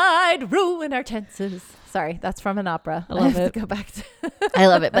pride ruin our chances? Sorry, that's from an opera. I love have it. to go back to. I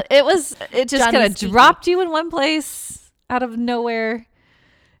love it, but it just Johnny kind of Skeety. dropped you in one place out of nowhere.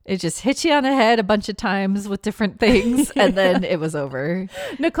 It just hit you on the head a bunch of times with different things, and then it was over.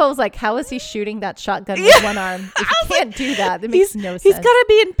 Nicole's like, how is he shooting that shotgun with one arm? If you can't do that, it makes no sense. He's got to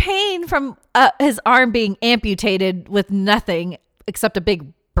be in pain from his arm being amputated with nothing except a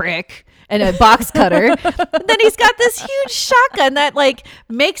big brick and a box cutter. Then he's got this huge shotgun that like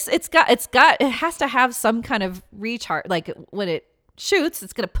makes it has to have some kind of recharge. Like when it shoots,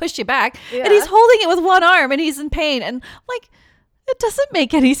 it's going to push you back, and he's holding it with one arm, and he's in pain, and like. It doesn't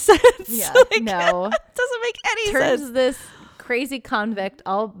make any sense. Yeah, like, no. It doesn't make any Turns sense. this crazy convict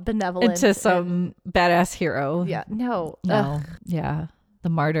all benevolent Into some badass hero. Yeah, no. No. Yeah. The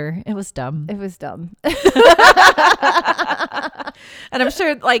martyr. It was dumb. It was dumb. And I'm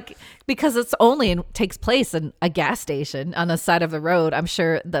sure like because it's only takes place in a gas station on the side of the road, I'm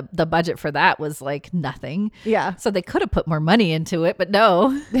sure the budget for that was like nothing. Yeah. So they could have put more money into it, but no.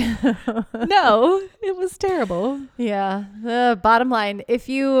 No, it was terrible. Yeah. The bottom line, if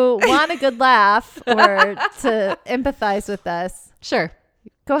you want a good laugh or to empathize with us, Sure.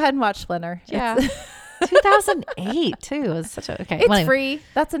 go ahead and watch Splinter. Yeah. 2008 too. It was such a okay. It's free.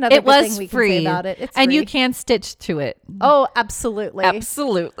 That's another It good was thing we free, can say about it. It's and free. you can stitch to it. Oh, absolutely.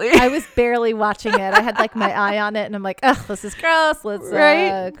 Absolutely. I was barely watching it. I had like my eye on it and I'm like, oh, this is gross. Let's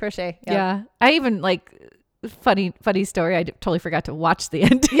crochet. Yep. Yeah. I even like funny story. I totally forgot to watch the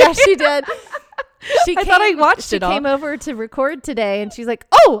end. Yeah, she did. I thought I watched it all. She came over to record today and she's like,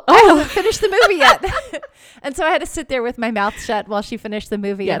 oh, I haven't finished the movie yet. And so I had to sit there with my mouth shut while she finished the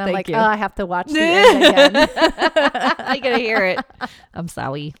movie. Yeah, and I'm thank like, you. oh, I have to watch the end again. I gotta hear it. I'm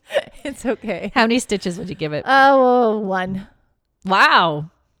sorry. It's okay. How many stitches would you give it? Oh, 1.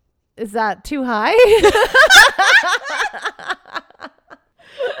 Wow. Is that too high?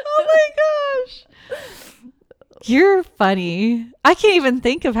 Oh my gosh. You're funny. I can't even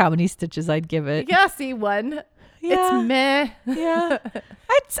think of how many stitches I'd give it. Yeah, see, 1. Yeah. It's meh. Yeah.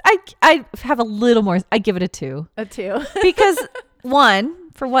 I have a little more. I give it a 2. A 2. Because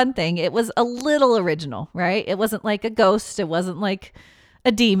for one thing, it was a little original, right? It wasn't like a ghost. It wasn't like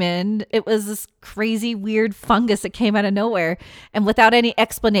a demon. It was this crazy, weird fungus that came out of nowhere. And without any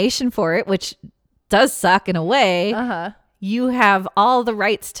explanation for it, which does suck in a way, you have all the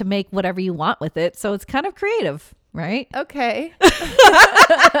rights to make whatever you want with it. So it's kind of creative, right? Okay.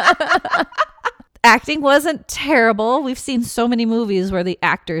 Acting wasn't terrible. We've seen so many movies where the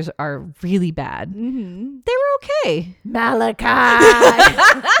actors are really bad. Mm-hmm. They were okay. Malachi.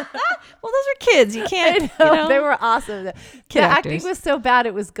 Well, those are kids. You can't. They were awesome. The actors. acting was so bad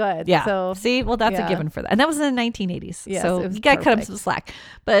it was good. Yeah. So see, well, that's a given for that. And that was in the 1980s. Yes, so it was you got to cut them perfect. some slack.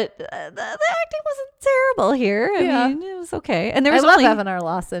 But the acting wasn't terrible here. I mean, it was okay. And there was I love only Evan R.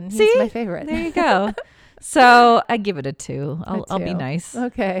 Lawson. He's See? my favorite. There you go. So I give it a 2. I'll be nice.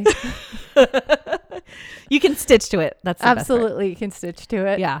 Okay. You can stitch to it. That's the best part. Absolutely. You can stitch to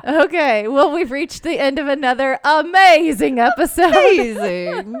it. Yeah. Okay. Well, we've reached the end of another amazing episode.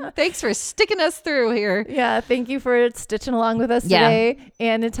 Amazing. Thanks for sticking us through here. Yeah. Thank you for stitching along with us today.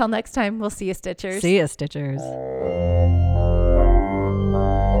 And until next time, we'll see you, Stitchers. See ya, Stitchers.